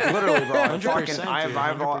 that. literally, bro. I'm 100%, fucking, I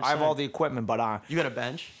have dude, all the equipment, but you got a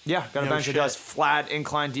bench. yeah, got a No bench that shit. does flat,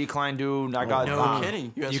 incline, decline, dude. I got No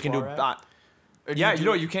kidding. You You, got can do. squat rack? Or do Yeah, do you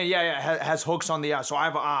know you can. Yeah, it has hooks on the. So I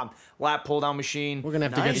have a lat pull down machine. We're gonna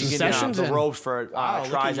have to Nice. get some You can, sessions the in. ropes for Wow, look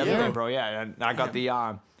tries, at you. everything, bro. Yeah, and I got the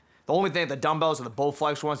only thing, the dumbbells are the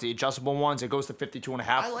Bowflex ones, the adjustable ones. It goes to 52 and a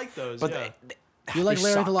half. I like those. But yeah. You like they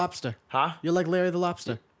Larry suck. the Lobster? Huh? You like Larry the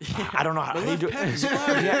Lobster? I don't know how do you do.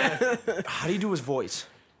 How do you do his voice?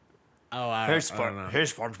 Oh, I Here's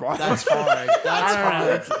SpongeBob. That's hard. That's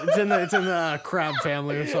I don't know. It's in the Crab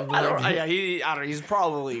family or something. I don't, like that. yeah, I don't know. He's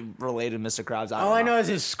probably related to Mr. Krabs. All I know is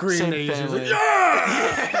his scream. Same that he uses. family.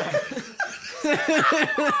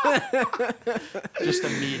 Just a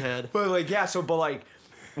meathead. But like, yeah. So, but like,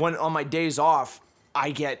 when on my days off,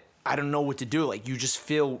 I get I don't know what to do. Like, you just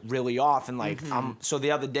feel really off. And, like, so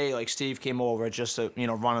the other day, like, Steve came over just to,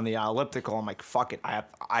 run on the elliptical. I'm like, fuck it.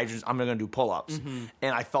 I'm going to do pull-ups.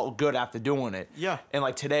 And I felt good after doing it. Yeah. And,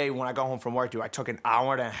 like, today when I got home from work, dude, I took an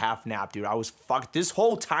hour and a half nap, dude. I was fucked. This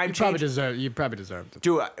whole time You change. probably deserved it.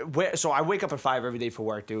 Dude, so I wake up at 5 every day for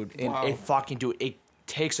work, dude. And Wow. it fucking, dude, it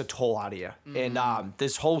takes a toll out of you. And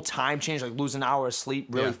this whole time change, like losing an hour of sleep,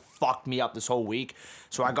 really fucked me up this whole week.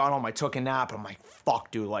 So I got home, I took a nap, and I'm like,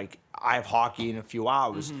 fuck, dude, like, I have hockey in a few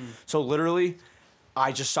hours. So literally,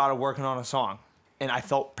 I just started working on a song. And I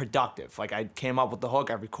felt productive. Like, I came up with the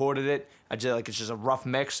hook, I recorded it. I did, like, it's just a rough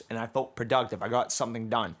mix, and I felt productive. I got something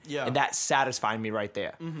done. Yeah. And that satisfied me right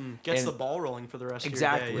there. Gets And- the ball rolling for the rest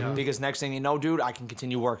Exactly. of your day. Because next thing you know, dude, I can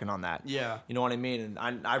continue working on that. Yeah. You know what I mean?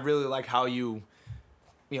 And I really like how you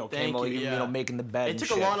came Thank over, you, yeah. making the bed. It and took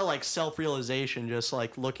shit. a lot of like self-realization, just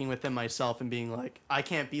like looking within myself and being like, I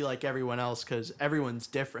can't be like everyone else because everyone's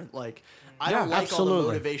different. Like, I don't like all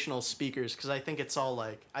absolutely. the motivational speakers because I think it's all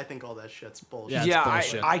like, I think all that shit's bullshit. Yeah. Yeah, It's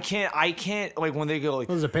bullshit. I can't like when they go like.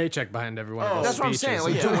 There's a paycheck behind every one of those That's what I'm speeches.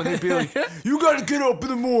 saying. Like, dude, when they be like, you gotta get up in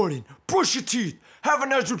the morning, brush your teeth, have a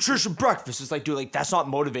nice nutritious breakfast. It's like, dude, like that's not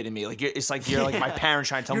motivating me. Like, it's like you're like my parents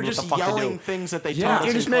trying to tell You're me what just the fuck to yelling do. things that they Yeah, taught us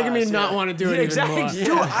You're just in making me class, not yeah. want to do it Yeah, even exactly. more.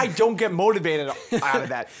 Dude, I don't get motivated out of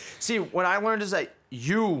that. See, what I learned is that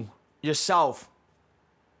you yourself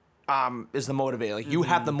is the motivator. Like, you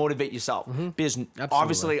have to motivate yourself because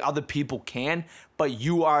obviously other people can, but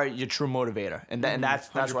you are your true motivator, and and that's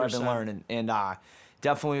what I've been 100%. learning. And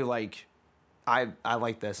definitely, like, I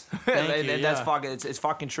like this. Thank you, That's yeah. fucking. It's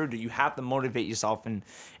fucking true, dude. You have to motivate yourself, and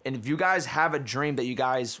if you guys have a dream that you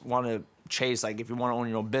guys want to chase, like if you want to own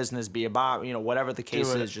your own business, be about whatever the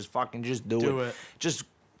case it. is, just fucking do Do it. it. Just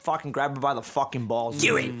fucking grab it by the fucking balls.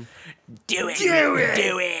 Do it. Do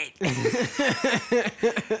it.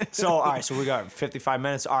 So all right, so we got 55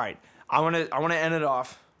 minutes. All right, I want to end it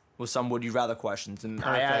off with some would you rather questions, and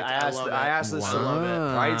Perfect. I love it. I asked this. I love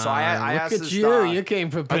it. Right, so I asked Look at this. you. You came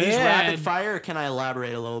Are prepared. these rapid fire or can I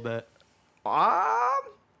elaborate a little bit? not.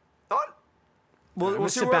 We'll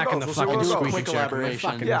see sit where it back in goes. the We'll see where fucking it goes. squeaky Quick chair. My elaboration.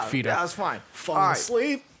 fucking Yeah, feet yeah, up. that's fine. Falling All right.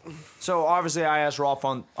 asleep. So obviously I asked Rolf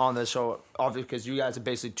on this, so obviously because you guys are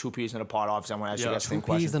basically two peas in a pod. Obviously I'm gonna ask you Yeah. guys the same Peas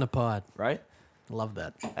question, in a pod. right? Love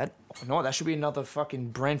that. No, that should be another fucking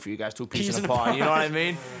brand for you guys. Two peas in a pod. You know what I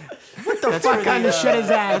mean? That's What kind of shit is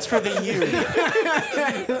that? That's for the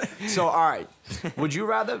youth. So all right, would you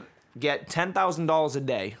rather get $10,000 a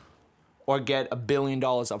day or get $1 billion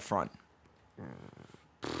up front?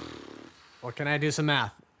 Well, can I do some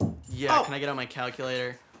math? Yeah, can I get on my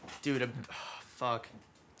calculator? Dude, fuck.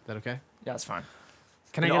 Is that okay? Yeah, that's fine.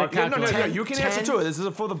 Can I No, get a calculator? No, you can answer 10? to it. This is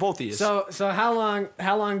for the both of you. So how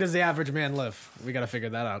long does the average man live? We gotta figure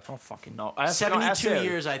that out. I don't fucking know. 72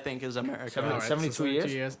 years, I think, is America. Seven- All right, 72 so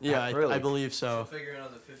years? Yeah, Really? I believe so. Figure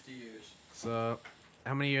another 50 years. So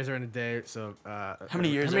how many years are in a day? So How many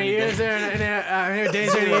years how are many in a years day? are how many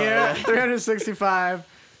days are in a year? 365.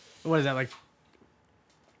 What is that like?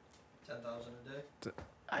 10,000 a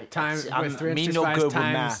day. Times with Me no 365 good with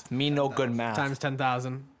times math. Me no good math. times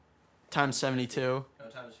 10,000 Times 72. No,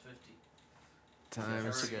 times 50.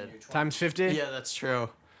 times good. times 50 Yeah, that's true.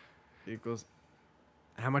 equals.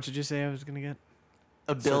 How much did you say I was gonna get?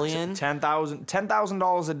 A billion?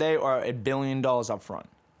 $10,000 a day or $1 billion up front.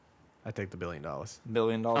 I take the $1 billion. $1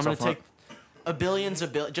 billion I'm up gonna front. take a billion's a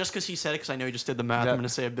billion. Just because he said it, because I know he just did the math, Yeah. I'm gonna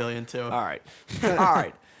say a billion too. All right. All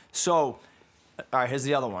right. So, all right, here's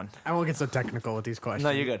the other one. I won't get so technical with these questions. No,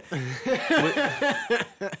 you're good.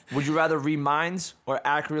 would you rather read minds or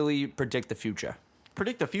accurately predict the future?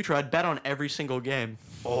 Predict the future. I'd bet on every single game.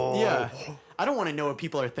 Oh. Yeah. I don't want to know what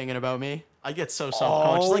people are thinking about me. I get so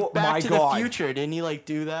self-conscious. Oh Like Back my to God. the Future. Didn't he like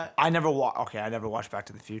do that? I never watched Back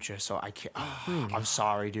to the Future, so I can't. I'm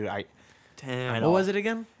sorry, dude. Damn. I know. What was it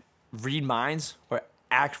again? Read minds or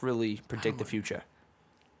accurately predict the future.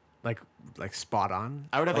 Like spot on.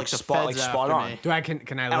 I would have Like like the spot- feds like spot after on. me. Do I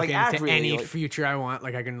can I look Like into accurately, any like- future I want?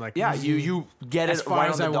 Like I can like Yeah, you get As it far right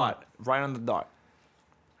on as the I dot. want. Right on the dot.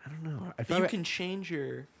 I don't know. I But probably, you can change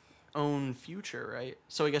your own future, right?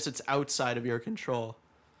 So I guess it's outside of your control.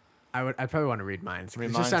 I'd probably want to read minds. Read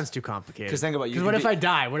It minds? just sounds too complicated. 'Cause think about it, you Because what could if be- I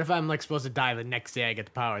die? What if I'm like supposed to die the next day? I get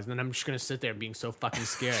the powers, and then I'm just gonna sit there being so fucking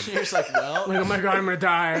scared. You're just like, well, Like, oh my god, I'm gonna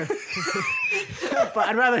die. But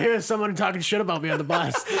I'd rather hear someone talking shit about me on the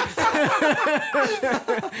bus.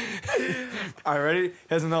 All right, ready?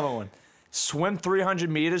 Here's another one. Swim 300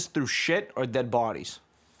 meters through shit or dead bodies?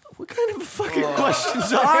 What kind of fucking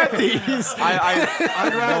questions are these?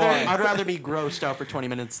 I'd rather be grossed out for 20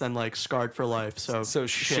 minutes than like scarred for life. So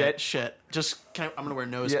shit. Just I'm gonna wear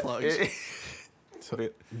nose plugs.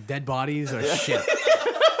 Dead bodies or shit?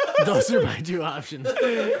 Those are my two options.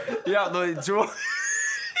 Yeah, the two.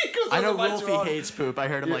 I know Wolfie hates poop. I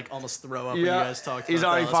heard him like almost throw up when you guys talked. He's about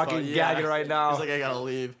already that last fucking spot. gagging right now. He's like, I gotta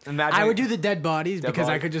leave. Imagine. I would do the dead bodies because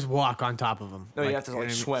I body. could just walk on top of them. No, you have to like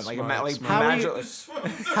swim. Like, imagine.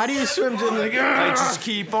 How do you swim to like? Like, just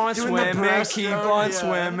keep on Doing the swimming, breaststroke, keep on yeah.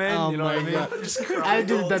 swimming. Oh you know what I my mean? God. Just cry I would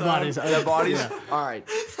do the the dead whole time. bodies. Dead bodies. Yeah. All right.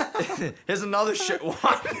 Here's another shit one.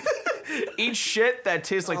 Eat shit that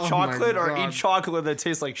tastes like Oh my chocolate, or God. eat chocolate that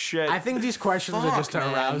tastes like shit. I think these questions are just to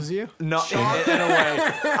man. arouse you. No, in a way.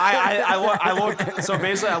 I looked. So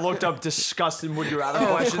basically, I looked up disgusting would you rather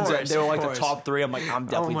questions, and they were like the course. top 3. I'm like, I'm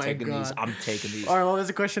definitely my taking these. God. I'm taking these. All right, what was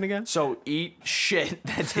the question again? So eat shit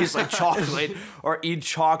that tastes like chocolate, or eat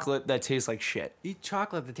chocolate that tastes like shit. Eat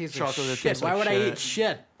chocolate that tastes Chocolate that shit. tastes Why like would I shit. eat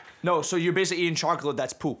shit? No, so you're basically eating chocolate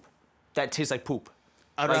that's poop, that tastes like poop.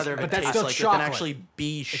 I'd rather but it that's taste still like it chocolate. than actually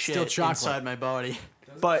be shit still chocolate. inside my body.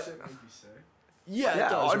 But Yeah, yeah,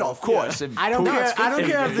 oh, no, of course. If I don't poop- care. I don't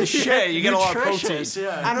care if the shit. shit, you get a lot of protein. Nutritious,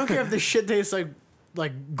 yeah. I don't care if the shit tastes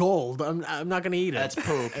like gold. I'm not gonna eat it. That's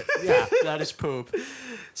poop. yeah. That is poop.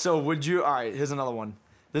 So would you? All right, here's another one.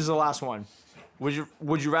 This is the last one. Would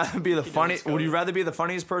you rather be the Would you rather be the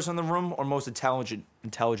funniest person in the room or most intelligent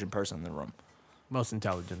person in the room? Most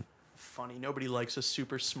intelligent. Funny. Nobody likes a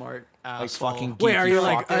super smart Like asshole. fucking Wait, are you geeky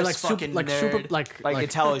like fuck. are like super fucking like nerd. super like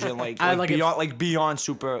intelligent, like I like, like it- beyond like beyond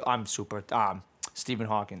super. I'm super. Stephen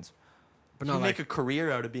Hawkins. but You not make like a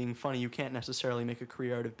career out of being funny. You can't necessarily make a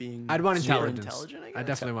career out of being. I'd want super intelligence. intelligent, I I guess.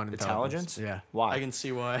 definitely want intelligence. Intelligence? Yeah. Why? I can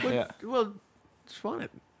see why. Yeah. Well, just want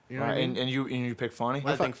it. You know Right, what I mean? and you pick funny.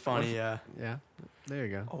 I think funny. Yeah. Yeah. There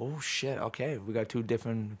you go. Oh shit. Okay, we got two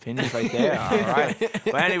different opinions right there. All right.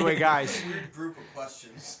 But anyway, guys, Weird group of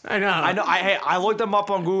questions. I know. I know. I looked them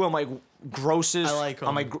up on Google. I'm like grossest. I like 'em.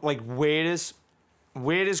 I'm like weirdest,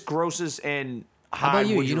 grossest, and How about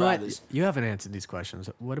you? would You know what? rathers. You haven't answered these questions.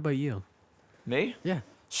 What about you? Me? Yeah.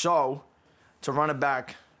 So, to run it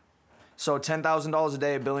back, so $10,000 a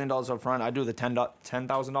day, $1 billion up front. I do the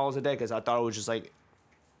 $10,000 a day because I thought it was just like,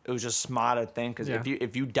 it was just smarter thing. Because Yeah.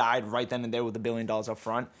 if you died right then and there with $1 billion up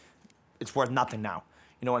front, it's worth nothing now.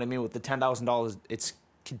 You know what I mean? With the $10,000, it's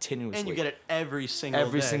continuously And you get it every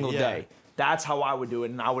single day. That's how I would do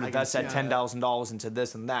it, and I would can invest that see that. $10,000 into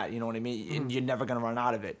this and that. You know what I mean? And you're never gonna run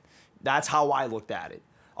out of it. That's how I looked at it.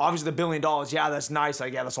 Obviously, the $1 billion, yeah, that's nice.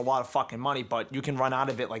 Like, yeah, that's a lot of fucking money, but you can run out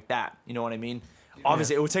of it like that. You know what I mean?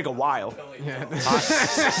 Obviously, it would take a while. Yeah. Dude,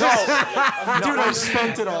 I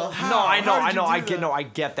spent it all. No, I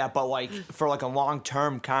get that, but like for like a long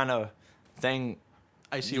term kind of thing,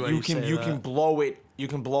 I see what you can blow it. You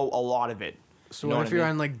can blow a lot of it. So You know what what if I you're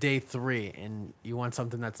mean? on like day 3 and you want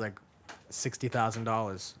something that's like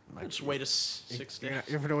 $60,000? Like, Just wait a 60. you're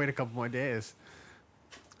gonna have to wait a couple more days.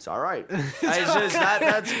 It's all right. It's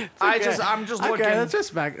just I'm just looking. Okay, let's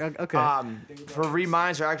just back. Okay. For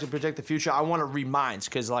reminds or actually predict the future, I want to reminds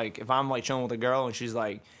because like if I'm like chilling with a girl and she's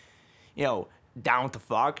like, you know, down to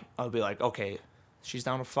fuck, I'll be like, okay, she's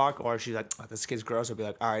down to fuck, or if she's like, oh, this kid's gross, I'll be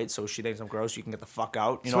like, all right, so she thinks I'm gross, you can get the fuck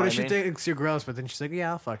out. You So know what what if I she mean? thinks you're gross, but then she's like,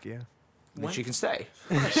 yeah, I'll fuck you. Then she can stay.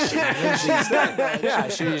 Yeah,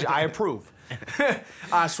 I approve.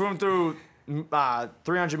 Swim through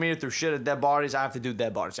 300 meters through shit at dead bodies. I have to do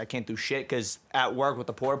dead bodies. I can't do shit because at work with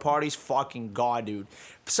the porta potties, fucking god, dude.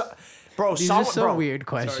 So, bro, These someone, are so bro, weird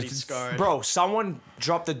It's already questions. scarred. Bro, someone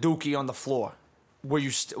dropped a dookie on the floor where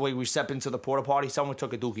where we step into the porta potty. Someone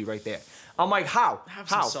took a dookie right there. I'm like, how? Have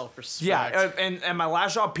how? some self-respect. Yeah, and my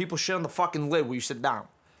last job, people shit on the fucking lid where you sit down. Oh,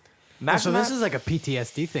 Imagine so this that. is like a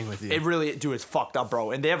PTSD thing with you. It really, dude, it's fucked up, bro.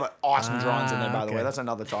 And they have awesome drawings in there, by the way. okay. That's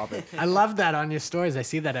another topic. I love that on your stories. I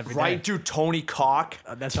see that every day. Right, dude, Tony Cock.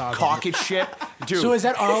 That's awesome. Cock it shit. Dude. So is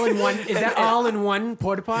that all in one? Is that all in one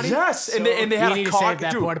porta potty? Yes, and they you had need a to cock. save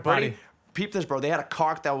that Dude, porta potty. ready? Peep this, bro. They had a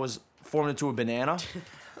cock that was formed into a banana.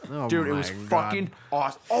 Oh Dude, it my was God. fucking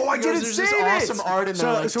awesome. Oh, I didn't There's say this this. awesome art in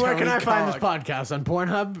there. So where can I find this podcast? On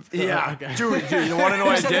Pornhub? Yeah, Okay. dude, you want to know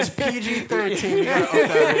what I did?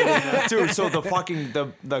 PG-13. Dude, so the fucking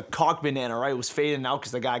the cock banana, right, was fading out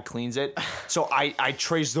because the guy cleans it. So I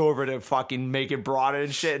traced over to fucking make it broader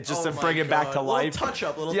and shit, just to bring it back to life. Little touch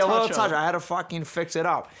up. Little touch. I had to fucking fix it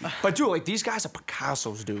up. But dude, like these guys are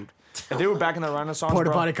Picassos, dude. If they were back in the Renaissance, Porta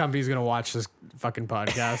bro, potty company's gonna watch this fucking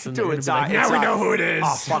podcast and dude, they're it's gonna be like, now we know who it is.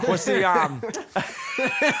 Oh fuck, what's the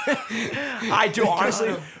I do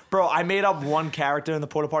honestly, bro. I made up one character in the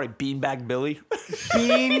porta potty, Beanbag Billy.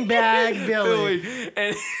 Beanbag Billy.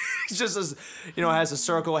 And he's just as has a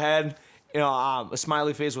circle head, a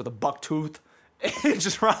smiley face with a buck tooth. And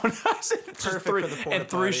just round eyes and just Perfect three, for the porta and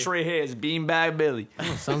three potty. straight hairs. Beanbag Billy.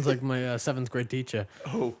 Sounds like my 7th grade teacher.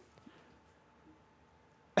 Oh.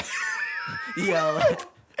 Yeah.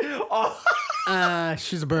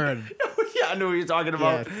 She's a bird. Yeah, I knew what you're talking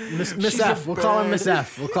about. Yeah. Miss F. We'll call her Miss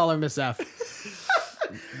F. We'll call her Miss F.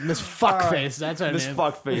 Miss Fuckface. That's her This name.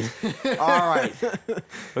 fuckface. All right.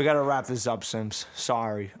 We got to wrap this up, Sims.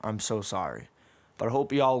 Sorry. I'm so sorry. But I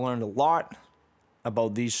hope y'all learned a lot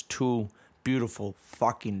about these two beautiful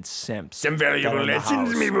fucking simps. Some valuable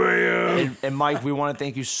lessons, me boy. And Mike, we want to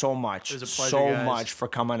thank you so much. It was a pleasure, so guys. much for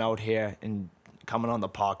coming out here and coming on the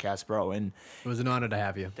podcast, bro. And It was an honor to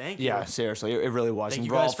have you. Thank you. yeah, seriously, it really was. Thank and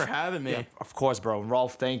you guys Rolf, for having me. yeah, of course, bro.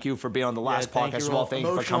 Rolf, thank you for being on the last thank podcast. you, Rolf, Rolf. thank you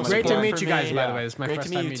for Emotional coming. Great to support meet for you guys, me. by the Yeah. way. This is my Great to first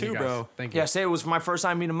meet time you meeting too, you guys. bro. Thank you. Yeah, say it was my first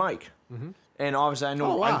time meeting Mike. And obviously I knew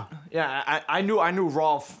Oh, wow. I knew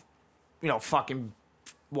Rolf, fucking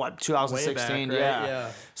what, 2016, right? yeah.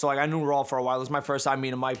 Yeah. So like I knew Rolf for a while. It was my first time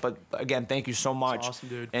meeting Mike, but again, thank you so much. Awesome,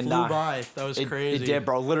 dude. And Flew by. That was crazy. It did,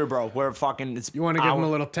 bro. Literally, bro. We're fucking You want to give them a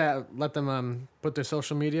little tap? Let them put their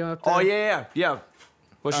social media up there? Oh yeah. What's your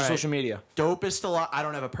All right. social media? Dopest Alive. I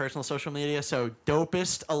don't have a personal social media, so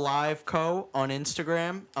Dopest Alive Co. on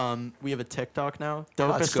Instagram. We have a TikTok now.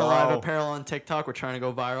 Dopest go. Alive Apparel on TikTok. We're trying to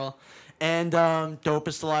go viral. And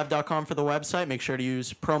dopestalive.com for the website. Make sure to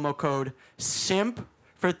use promo code SIMP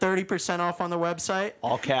for 30% off on the website.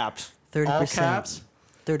 All caps. 30%. All caps.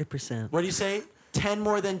 30%. What do you say? 10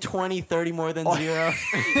 more than 20, 30 more than 0.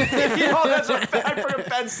 That's a fact. For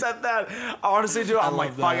Ben said that. Honestly, dude, I'm like,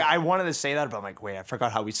 love fuck. that. I wanted to say that, but I'm like, wait, I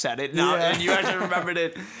forgot how we said it now, Yeah. and you actually remembered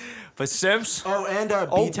it. But Sims. Oh, and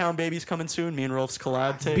B-Town Baby's coming soon. Me and Rolf's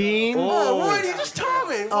collab tape. Bean. Oh, what? You just told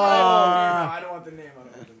me. No, I don't want the name.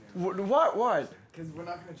 What? Because we're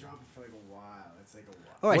not going to drop it for like a while. It's like a while.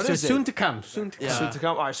 All right, What so is it? soon to come. Soon to come. Yeah. Soon to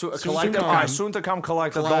come. All right, to collective. come. All right, soon to come.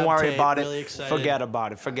 Collective. Don't Collab worry tape, about it. really excited. Forget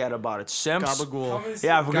about it. Forget about it. Sims. Gabagool.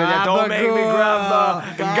 Yeah, forget that. Don't make me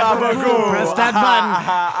grab the Gabagool. Press that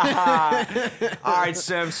button. All right,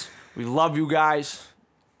 Sims. We love you guys.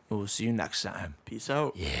 We'll see you next time. Peace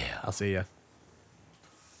out. I'll see ya.